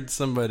heard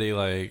somebody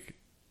like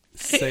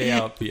say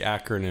out the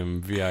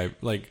acronym VIP,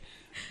 like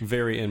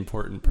very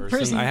important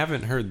person. I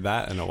haven't heard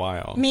that in a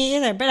while. Me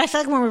either, but I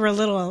feel like when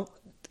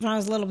I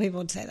was little, people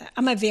would say that.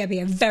 I'm a VIP,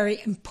 a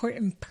very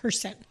important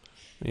person.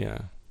 Yeah.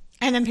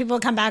 And then people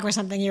would come back with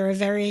something. You're a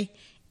very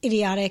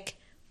idiotic.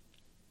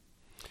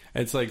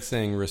 It's like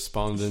saying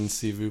respondent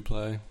s'il vous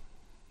plaît,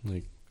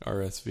 like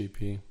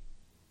RSVP.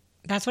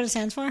 That's what it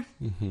stands for?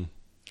 Mm-hmm.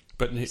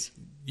 But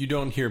you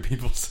don't hear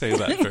people say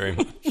that very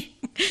much.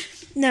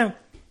 No.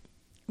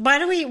 Why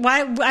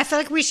I feel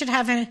like we should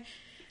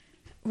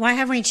why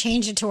haven't we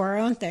changed it to our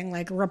own thing,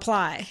 like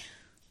reply?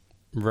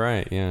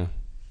 Right, yeah.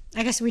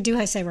 I guess we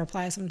do say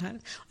reply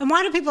sometimes. And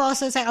why do people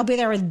also say, I'll be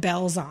there with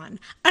bells on?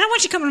 I don't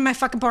want you coming to my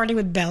fucking party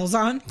with bells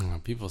on. Oh,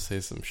 people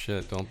say some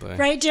shit, don't they?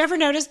 Right? Do you ever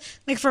notice,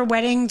 like for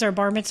weddings or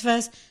bar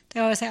mitzvahs,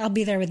 they always say, I'll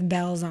be there with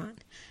bells on.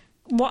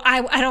 Well,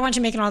 I don't want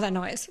you making all that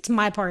noise. It's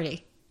my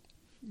party.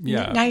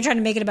 Yeah. Now you're trying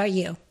to make it about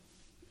you.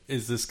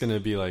 Is this going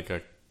to be like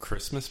a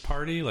Christmas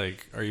party?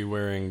 Like, are you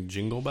wearing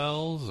jingle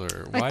bells?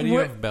 Or why do you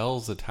have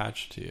bells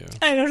attached to you?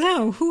 I don't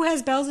know. Who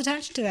has bells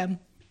attached to them?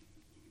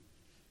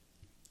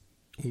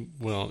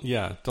 Well,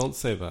 yeah, don't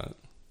say that.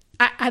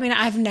 I mean,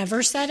 I've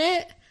never said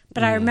it,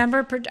 but I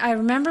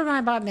remember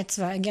my bat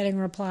mitzvah and getting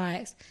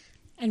replies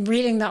and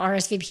reading the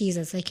RSVPs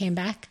as they came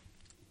back.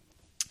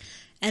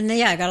 And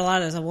then, I got a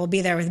lot of those. We'll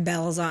be there with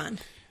bells on.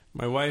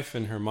 My wife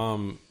and her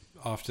mom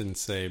often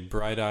say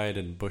bright-eyed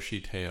and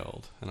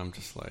bushy-tailed, and I'm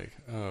just like,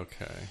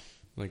 okay.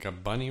 Like a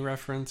bunny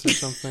reference or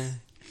something?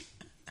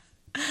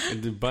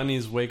 Do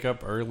bunnies wake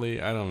up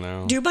early? I don't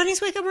know. Do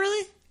bunnies wake up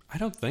early? I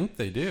don't think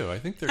they do. I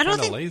think they're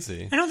kind of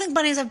lazy. I don't think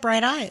bunnies have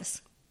bright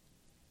eyes.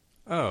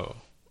 Oh,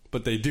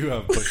 but they do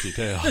have bushy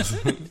tails.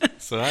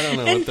 So I don't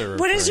know what they're referring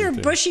to. What does your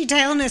bushy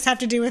tailness have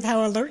to do with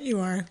how alert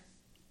you are?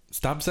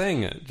 Stop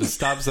saying it. Just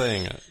stop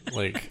saying it.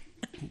 Like,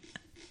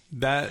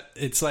 that,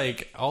 it's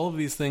like all of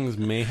these things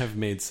may have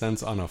made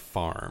sense on a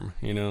farm,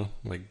 you know?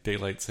 Like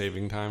daylight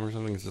saving time or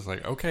something. It's just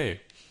like, okay,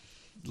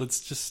 let's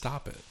just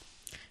stop it.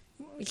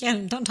 Yeah,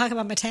 don't talk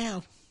about my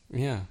tail.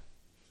 Yeah.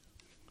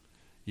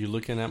 You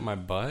looking at my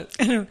butt?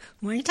 Why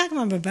are you talking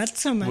about my butt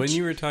so much? When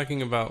you were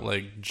talking about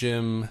like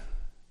gym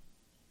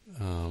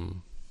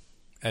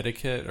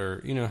etiquette,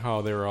 or you know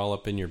how they were all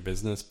up in your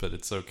business, but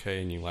it's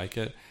okay and you like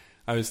it.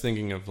 I was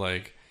thinking of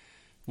like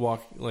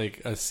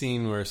like a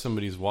scene where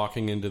somebody's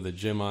walking into the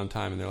gym on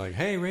time and they're like,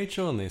 "Hey,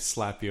 Rachel," and they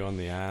slap you on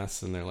the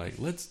ass and they're like,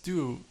 "Let's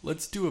do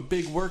a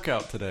big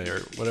workout today," or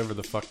whatever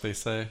the fuck they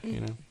say,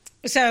 you know?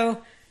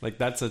 So, like,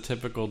 that's a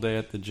typical day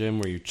at the gym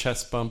where you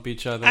chest bump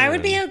each other. I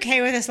would be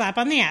okay with a slap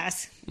on the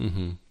ass.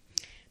 Mm-hmm.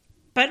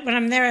 But when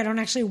I'm there, I don't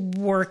actually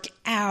work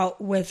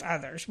out with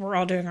others. We're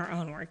all doing our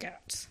own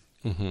workouts.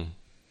 Mm-hmm.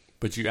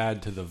 But you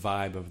add to the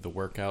vibe of the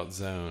workout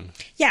zone.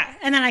 Yeah,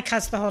 and then I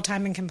cuss the whole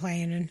time and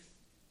complain, and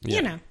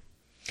you know,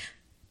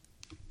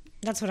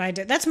 that's what I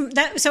did.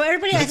 So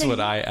everybody, That's I think, what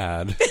I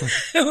add.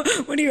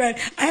 What do you add?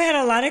 I had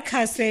a lot of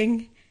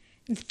cussing.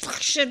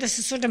 Fuck shit, this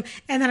is so dumb.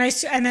 And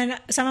then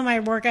some of my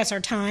workouts are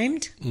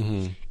timed,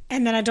 and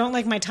then I don't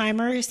like my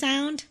timer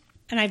sound,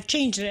 and I've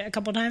changed it a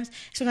couple times.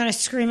 So then I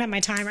scream at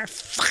my timer,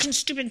 "Fucking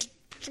stupid!"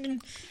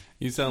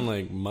 You sound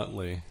like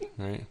Muttley,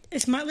 right?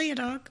 Is Muttley a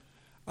dog?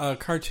 A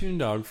cartoon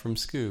dog from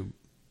Scoob,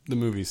 the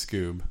movie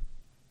Scoob.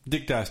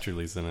 Dick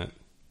Dastardly's in it.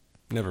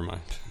 Never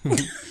mind.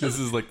 This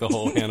is like the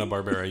whole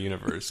Hanna-Barbera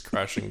universe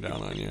crashing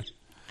down on you.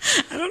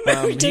 I don't know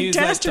who Dick he's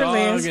Dastardly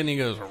that dog, is. and he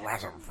goes.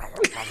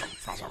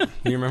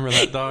 You remember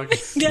that dog?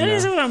 That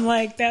is what I'm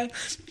like. That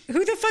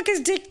who the fuck is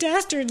Dick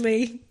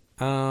Dastardly?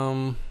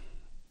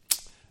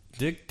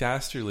 Dick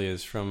Dastardly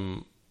is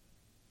from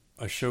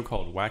a show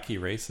called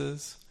Wacky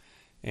Races,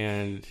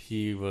 and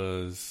he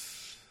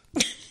was.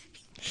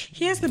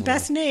 He has the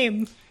best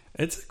name.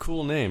 It's a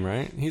cool name,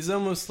 right? He's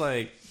almost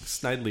like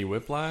Snidely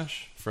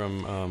Whiplash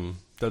from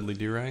Dudley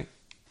Do-Right.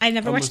 I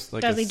never Almost watched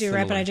like Dudley a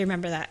Do-Right, but similar- I do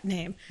remember that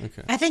name.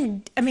 Okay.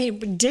 I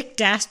mean, Dick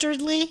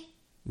Dastardly?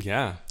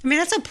 Yeah. I mean,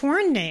 that's a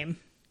porn name.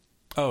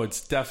 Oh,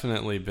 it's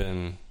definitely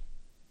been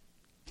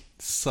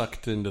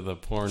sucked into the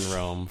porn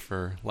realm,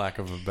 for lack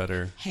of a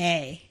better.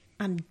 Hey,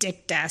 I'm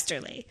Dick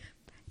Dastardly.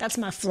 That's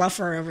my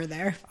fluffer over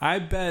there. I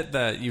bet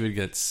that you would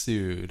get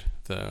sued,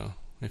 though,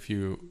 if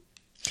you.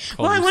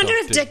 Well, I wonder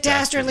yourself if Dick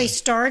Dastardly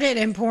started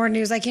in porn. He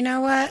was like, you know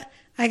what?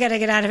 I got to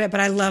get out of it, but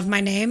I love my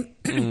name.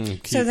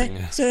 So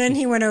then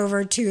he went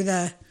over to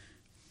the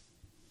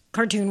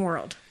cartoon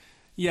world.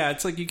 Yeah,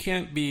 it's like you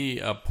can't be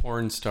a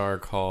porn star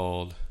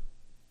called.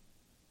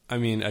 I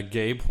mean, a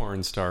gay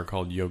porn star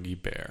called Yogi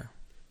Bear.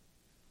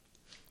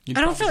 You'd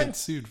I don't probably feel get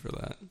sued for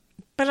that.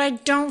 But I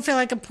don't feel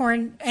like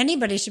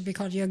anybody should be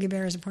called Yogi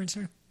Bear as a porn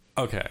star.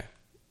 Okay,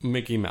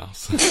 Mickey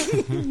Mouse.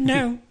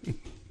 No.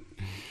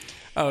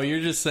 Oh,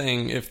 you're just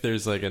saying if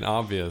there's like an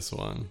obvious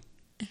one,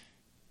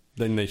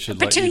 then they should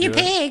let you Petunia do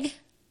it? Pig.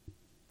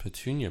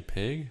 Petunia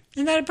Pig?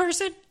 Isn't that a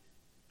person?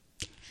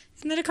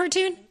 Isn't that a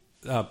cartoon?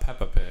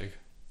 Peppa Pig.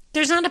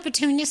 There's not a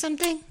Petunia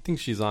something? I think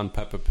she's on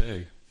Peppa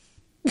Pig.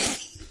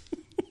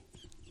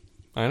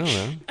 I don't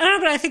know. I don't know,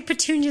 but I think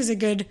Petunia's a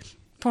good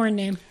porn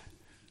name.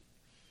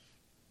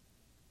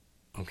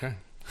 Okay.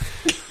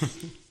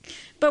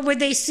 But would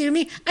they sue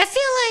me? I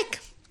feel like...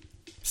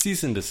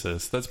 Cease and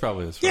desist. That's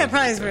probably as far Yeah, as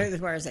probably we go. as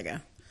far as I go.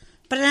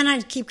 But then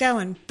I'd keep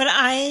going. But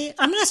I'm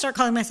going to start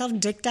calling myself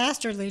Dick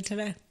Dastardly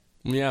today.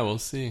 Yeah, we'll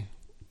see.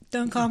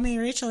 Don't call me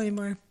Rachel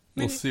anymore.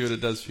 We'll see what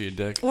it does for you,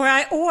 Dick. Or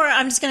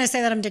I'm just going to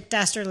say that I'm Dick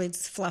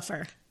Dastardly's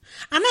fluffer.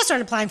 I'm going to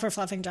start applying for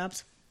fluffing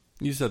jobs.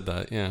 You said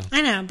that, yeah.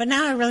 I know, but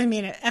now I really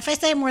mean it. If I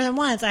say it more than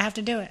once, I have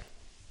to do it.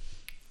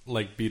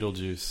 Like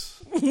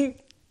Beetlejuice.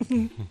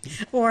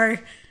 Or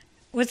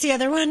what's the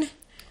other one?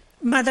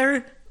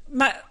 The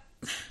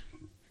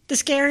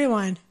scary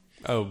one.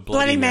 Oh,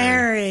 Bloody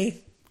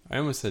Mary. I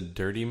almost said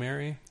Dirty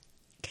Mary.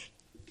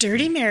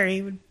 Dirty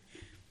Mary.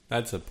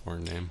 That's a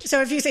porn name.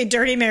 So if you say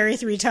Dirty Mary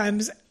 3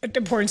 times, a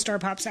porn star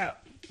pops out.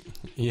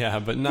 Yeah,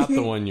 but not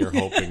the one you're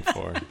hoping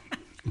for.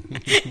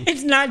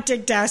 It's not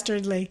Dick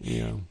Dastardly.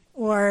 Yeah.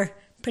 Or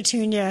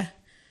Petunia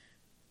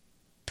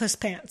Puss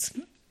Pants.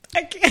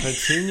 I can't-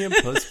 Petunia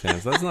Puss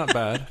Pants. That's not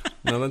bad.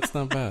 No, that's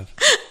not bad.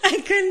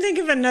 I couldn't think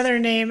of another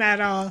name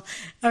at all.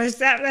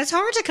 That's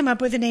hard to come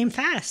up with a name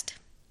fast.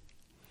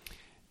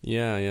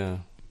 Yeah, yeah.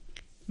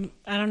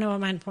 I don't know what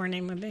my porn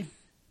name would be.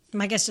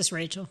 I guess just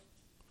Rachel.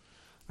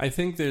 I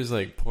think there's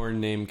like porn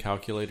name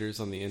calculators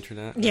on the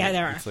internet. Yeah, right?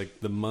 there are. It's like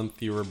the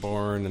month you were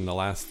born and the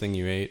last thing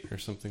you ate or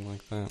something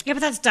like that. Yeah, but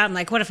that's dumb.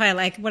 Like, what if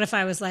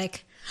I was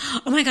like,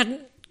 oh my God,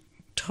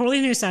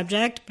 totally new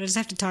subject, but I just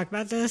have to talk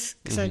about this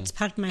because it's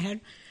popped in my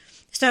head.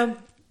 So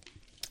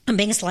I'm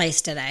being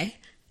sliced today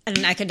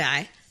and I could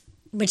die,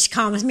 which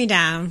calms me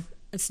down.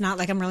 It's not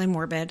like I'm really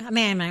morbid. I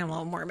mean, I'm a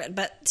little morbid,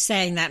 but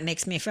saying that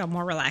makes me feel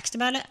more relaxed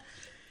about it.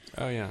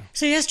 Oh, yeah.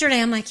 So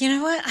yesterday I'm like, you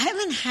know what? I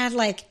haven't had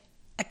like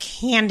a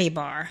candy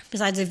bar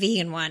besides a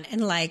vegan one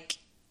and like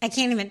I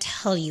can't even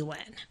tell you when.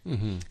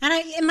 Mm-hmm.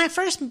 And in my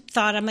first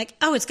thought, I'm like,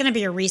 oh, it's going to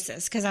be a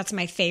Reese's because that's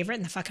my favorite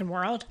in the fucking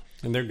world.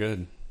 And they're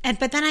good.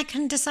 But then I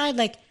couldn't decide,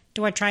 like,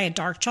 do I try a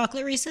dark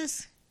chocolate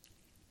Reese's?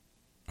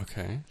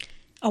 Okay.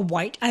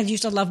 I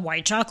used to love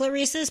white chocolate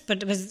Reese's,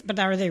 but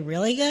are they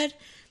really good?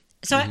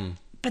 So,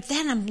 but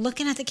then I'm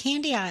looking at the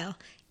candy aisle,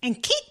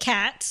 and Kit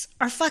Kats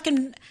are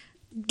fucking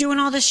doing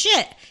all this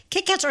shit.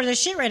 Kit Kats are the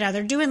shit right now.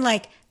 They're doing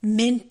like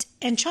mint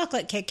and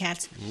chocolate Kit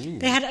Kats. Ooh.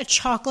 They had a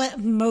chocolate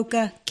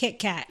mocha Kit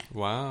Kat.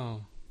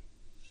 Wow.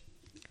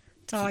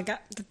 That's all I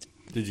got.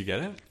 Did you get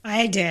it?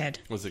 I did.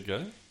 Was it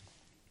good?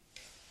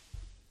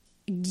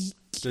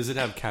 Does it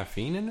have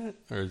caffeine in it?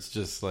 Or it's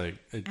just like...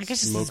 It's I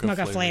guess it's a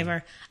mocha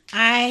flavor.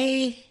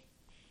 It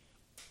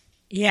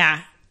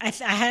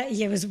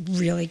was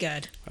really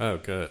good. Oh,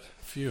 good.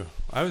 Phew.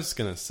 I was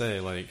going to say,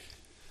 like...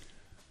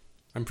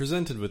 I'm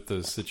presented with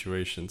those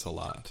situations a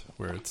lot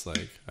where it's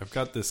like, I've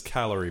got this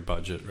calorie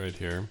budget right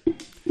here,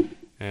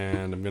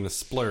 and I'm going to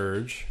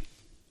splurge,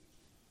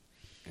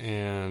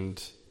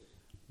 and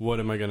what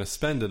am I going to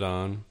spend it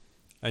on?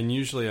 And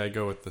usually I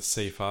go with the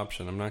safe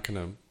option. I'm not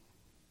going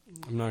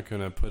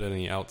to put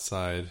any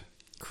outside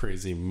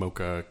crazy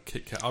mocha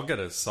Kit Kat. I'll get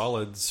a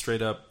solid,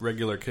 straight up,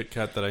 regular Kit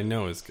Kat that I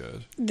know is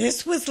good.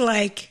 This was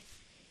like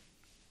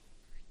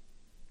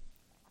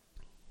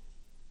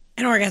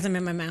an orgasm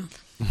in my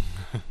mouth.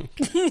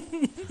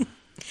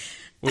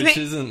 Which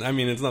isn't, I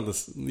mean, it's not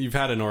this, you've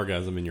had an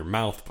orgasm in your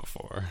mouth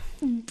before.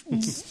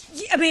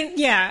 I mean,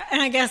 yeah,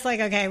 and I guess, like,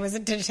 okay,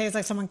 did it taste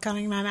like someone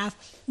cutting my mouth?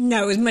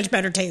 No, it was much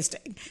better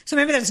tasting. So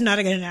maybe that's not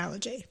a good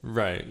analogy.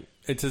 Right.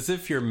 It's as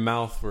if your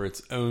mouth were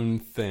its own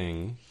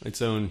thing,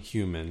 its own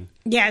human.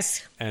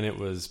 Yes. And it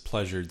was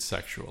pleasured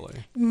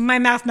sexually. My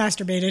mouth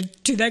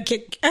masturbated to that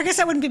Kit. I guess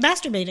that wouldn't be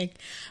masturbating.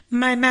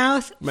 My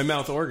mouth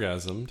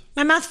orgasmed.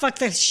 My mouth fucked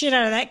the shit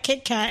out of that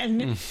Kit Kat.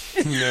 And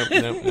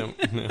Nope.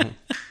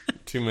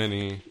 Too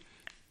many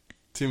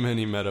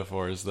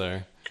metaphors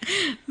there.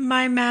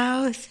 My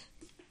mouth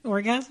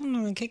orgasm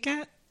on the Kit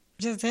Kat?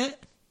 Is that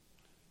it?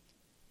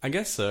 I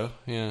guess so,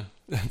 yeah.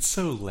 That's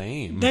so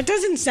lame. That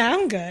doesn't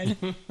sound good.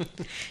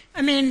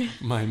 I mean...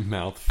 My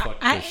mouth fucked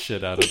the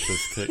shit out of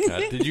this Kit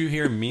Kat. Did you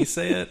hear me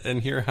say it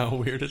and hear how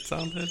weird it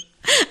sounded?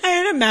 I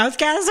had a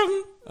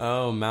mouthgasm.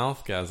 Oh,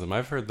 mouthgasm.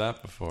 I've heard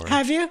that before.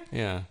 Have you?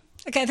 Yeah.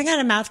 Okay, I think I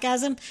had a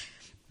mouthgasm.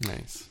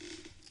 Nice.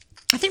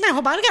 I think my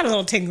whole body got a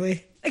little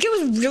tingly. Like, it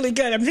was really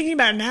good. I'm thinking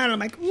about it now, and I'm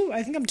like, ooh,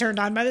 I think I'm turned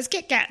on by this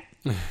Kit Kat.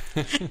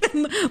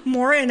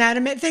 More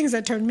inanimate things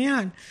that turned me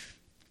on.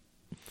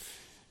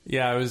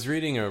 Yeah, I was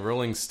reading a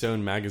Rolling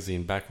Stone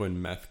magazine back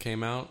when meth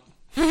came out.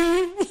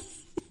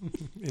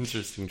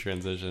 Interesting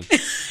transition.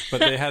 But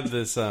they had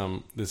this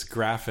this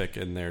graphic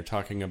in there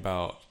talking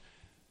about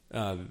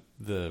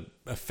the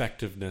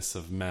effectiveness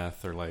of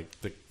meth, or like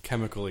the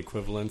chemical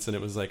equivalents, and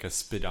it was like a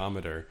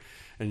speedometer,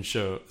 and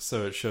so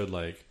it showed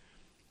like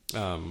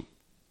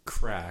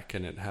crack,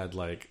 and it had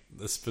like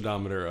the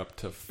speedometer up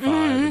to 5,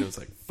 and it was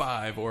like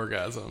 5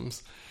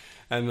 orgasms,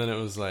 and then it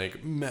was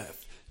like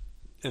meth,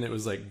 and it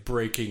was like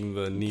breaking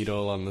the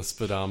needle on the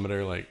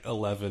speedometer, like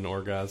 11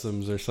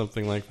 orgasms or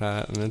something like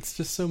that. And it's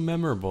just so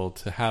memorable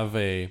to have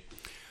a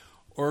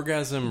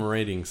orgasm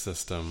rating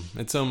system.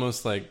 It's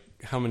almost like,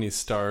 how many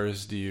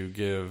stars do you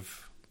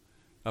give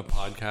a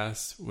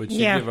podcast? Which you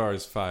give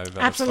ours 5 out of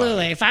 5.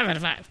 Absolutely, 5 out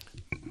of 5.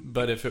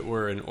 But if it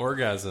were an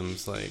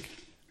orgasms, like,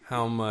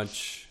 how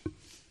much,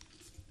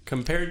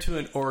 compared to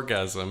an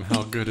orgasm,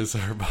 how good is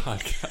our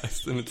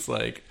podcast? And it's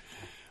like,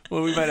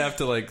 well, we might have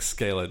to like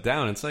scale it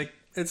down. It's like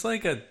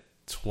a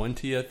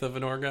 20th of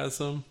an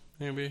orgasm,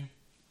 maybe.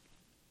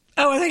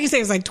 Oh, I thought you said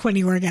it was like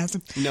 20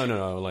 orgasms.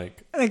 No,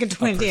 like a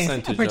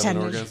 20th, a percentage of an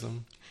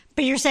orgasm.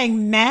 But you're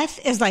saying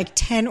meth is like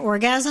 10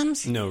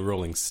 orgasms? No,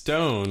 Rolling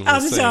Stone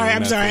was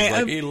I'm sorry.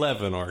 like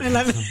 11 orgasms.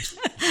 11.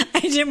 I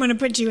didn't want to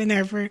put you in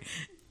there for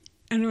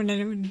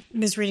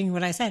misreading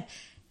what I said.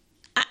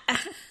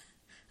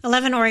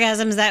 11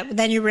 orgasms that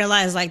then you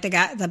realize like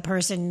the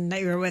person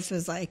that you were with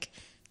was like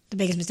the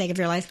biggest mistake of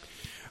your life.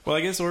 Well,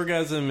 I guess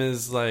orgasm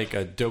is like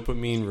a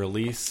dopamine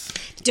release.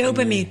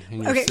 Dopamine.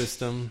 In your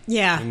system.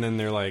 Yeah. And then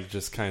they're like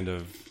just kind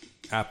of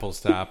apples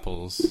to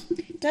apples.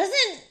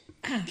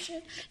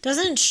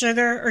 Doesn't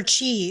sugar or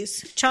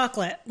cheese,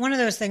 chocolate, one of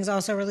those things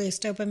also release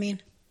dopamine?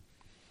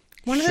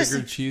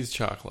 Sugar, cheese,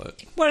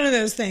 chocolate. One of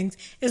those things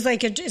is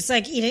like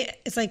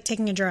it's like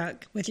taking a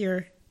drug with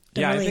your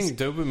release. I think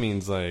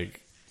dopamine's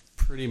like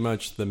pretty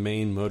much the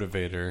main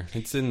motivator.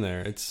 It's in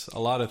there. It's a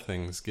lot of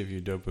things give you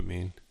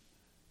dopamine.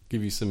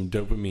 Give you some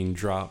dopamine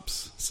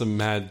drops. Some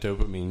mad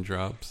dopamine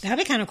drops. That'd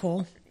be kind of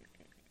cool.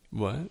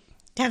 What?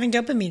 Having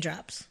dopamine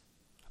drops.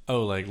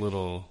 Oh, like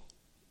little...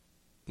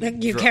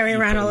 Like you carry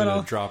around a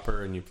little... a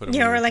dropper and you put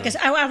them or like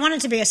I want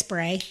it to be a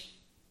spray.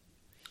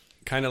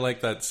 Kind of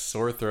like that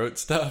sore throat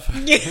stuff.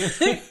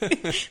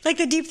 Like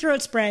the deep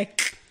throat spray.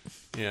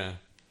 Yeah.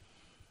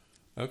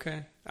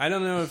 Okay. I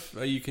don't know if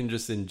you can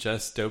just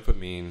ingest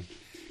dopamine.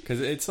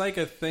 Because it's like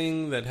a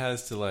thing that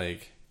has to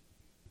like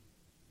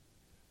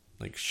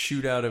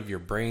shoot out of your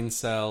brain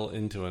cell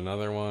into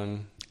another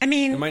one. I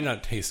mean... It might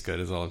not taste good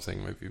is all I'm saying.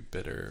 It might be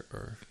bitter,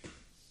 or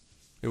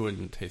it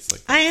wouldn't taste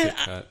like Kit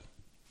Kat.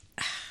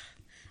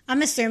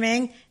 I'm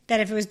assuming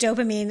that if it was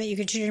dopamine that you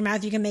could shoot in your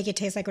mouth, you can make it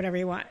taste like whatever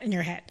you want in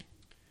your head.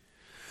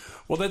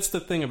 Well, that's the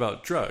thing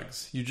about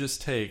drugs. You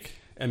just take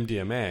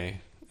MDMA,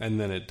 and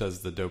then it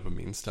does the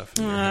dopamine stuff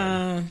in your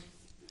head.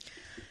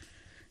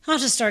 I'll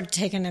just start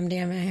taking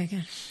MDMA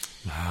again.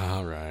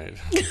 All right.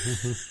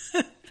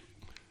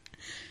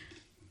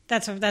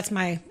 That's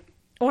my...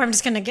 Or I'm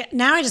just going to get...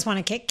 Now I just want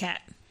a Kit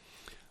Kat.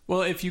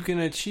 Well, if you can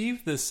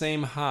achieve the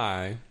same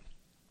high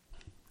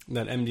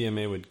that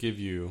MDMA would give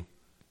you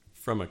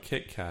from a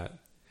Kit Kat,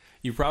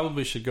 you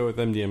probably should go with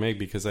MDMA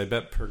because I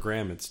bet per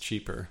gram it's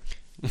cheaper.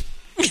 Well,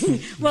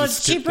 Just it's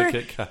skip the cheaper.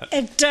 Kit Kat.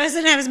 It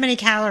doesn't have as many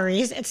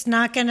calories. It's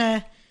not going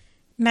to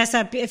mess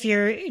up if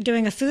you're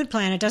doing a food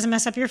plan. It doesn't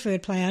mess up your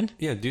food plan.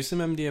 Yeah, do some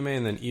MDMA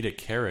and then eat a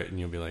carrot and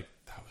you'll be like,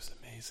 that was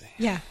amazing.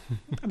 Yeah.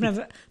 I'm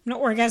gonna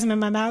orgasm in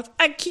my mouth.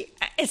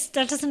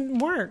 That doesn't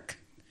work.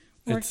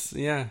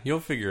 You'll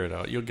figure it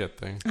out. You'll get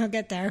there. I'll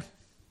get there.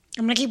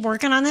 I'm going to keep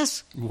working on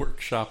this.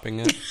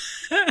 Workshopping it.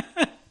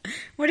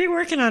 What are you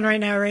working on right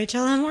now,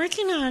 Rachel? I'm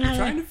working on I'm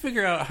trying to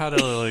figure out how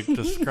to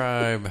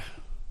describe.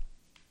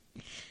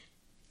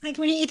 Like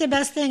when you eat the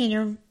best thing and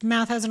your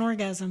mouth has an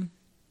orgasm.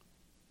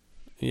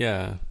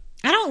 Yeah.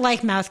 I don't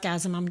like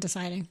mouthgasm, I'm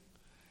deciding.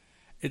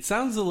 It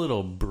sounds a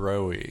little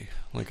bro-y.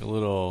 Like a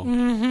little...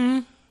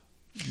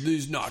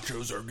 These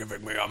nachos are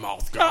giving me a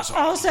mouthgasm.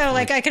 Also,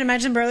 like I can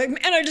imagine bro like,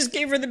 man, I just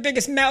gave her the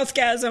biggest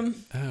mouthgasm.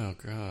 Oh,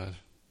 God.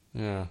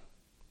 Yeah.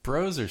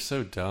 Bros are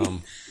so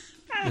dumb.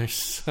 They're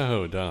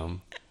so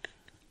dumb.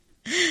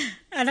 So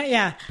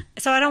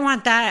I don't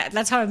want that.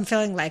 That's how I'm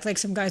feeling like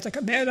some guy's like,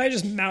 man, I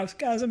just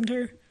mouthgasmed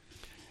her.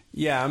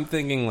 Yeah, I'm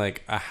thinking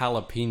like a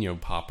jalapeno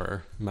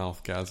popper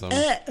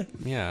mouthgasm.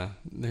 Yeah,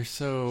 they're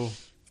so...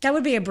 That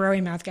would be a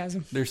broy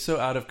mouthgasm. They're so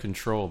out of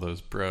control,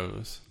 those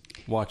bros.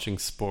 Watching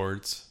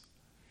sports.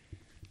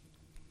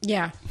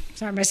 Yeah.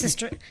 Sorry, my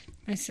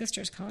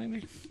sister's calling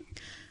me.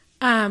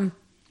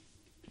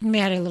 We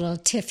had a little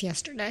tiff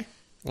yesterday.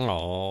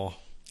 Oh.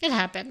 It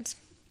happens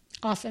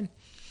often.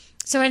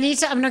 So I'm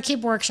going to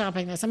keep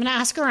workshopping this. I'm going to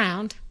ask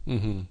around.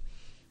 Mm-hmm.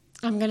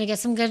 I'm going to get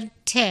some good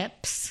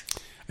tips.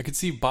 I could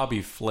see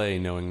Bobby Flay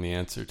knowing the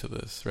answer to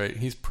this, right?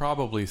 He's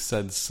probably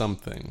said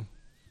something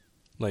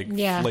like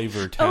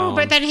Flavor Town. Oh,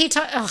 but then he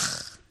talked about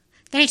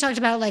he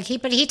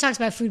talks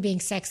about food being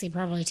sexy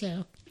probably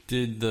too.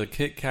 Did the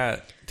Kit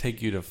Kat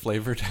take you to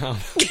Flavor Town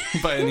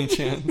by any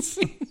chance?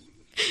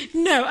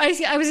 No,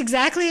 I was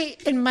exactly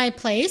in my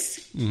place.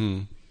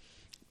 Mm-hmm.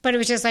 But it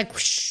was just like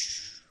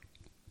whoosh.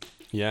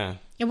 Yeah.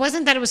 It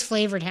wasn't that it was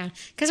Flavor Town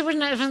because it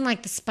wasn't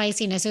like the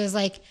spiciness. It was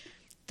like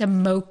the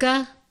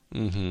mocha.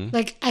 Mm-hmm.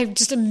 Like I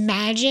just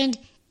imagined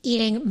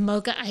eating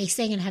mocha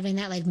icing and having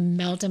that like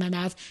melt in my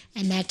mouth,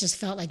 and that just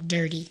felt like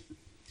dirty.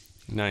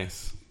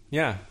 Nice.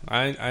 Yeah,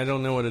 I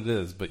don't know what it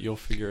is, but you'll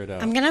figure it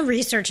out. I'm gonna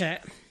research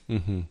it,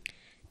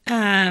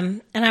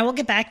 and I will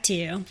get back to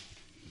you.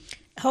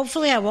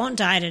 Hopefully, I won't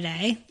die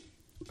today.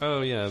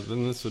 Oh yeah,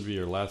 then this would be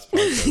your last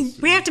podcast.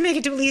 We have to make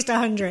it to at least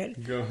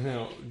 100.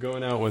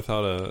 Going out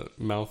without a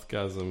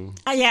mouthgasm.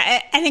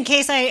 Yeah, and in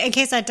case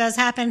that does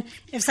happen,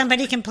 if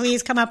somebody can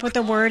please come up with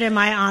a word in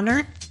my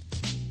honor,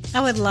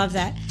 I would love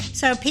that.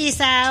 So peace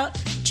out.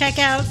 Check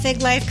out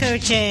Fig Life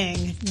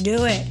Coaching.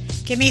 Do it.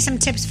 Give me some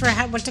tips for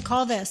what to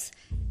call this.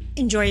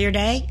 Enjoy your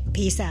day.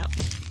 Peace out.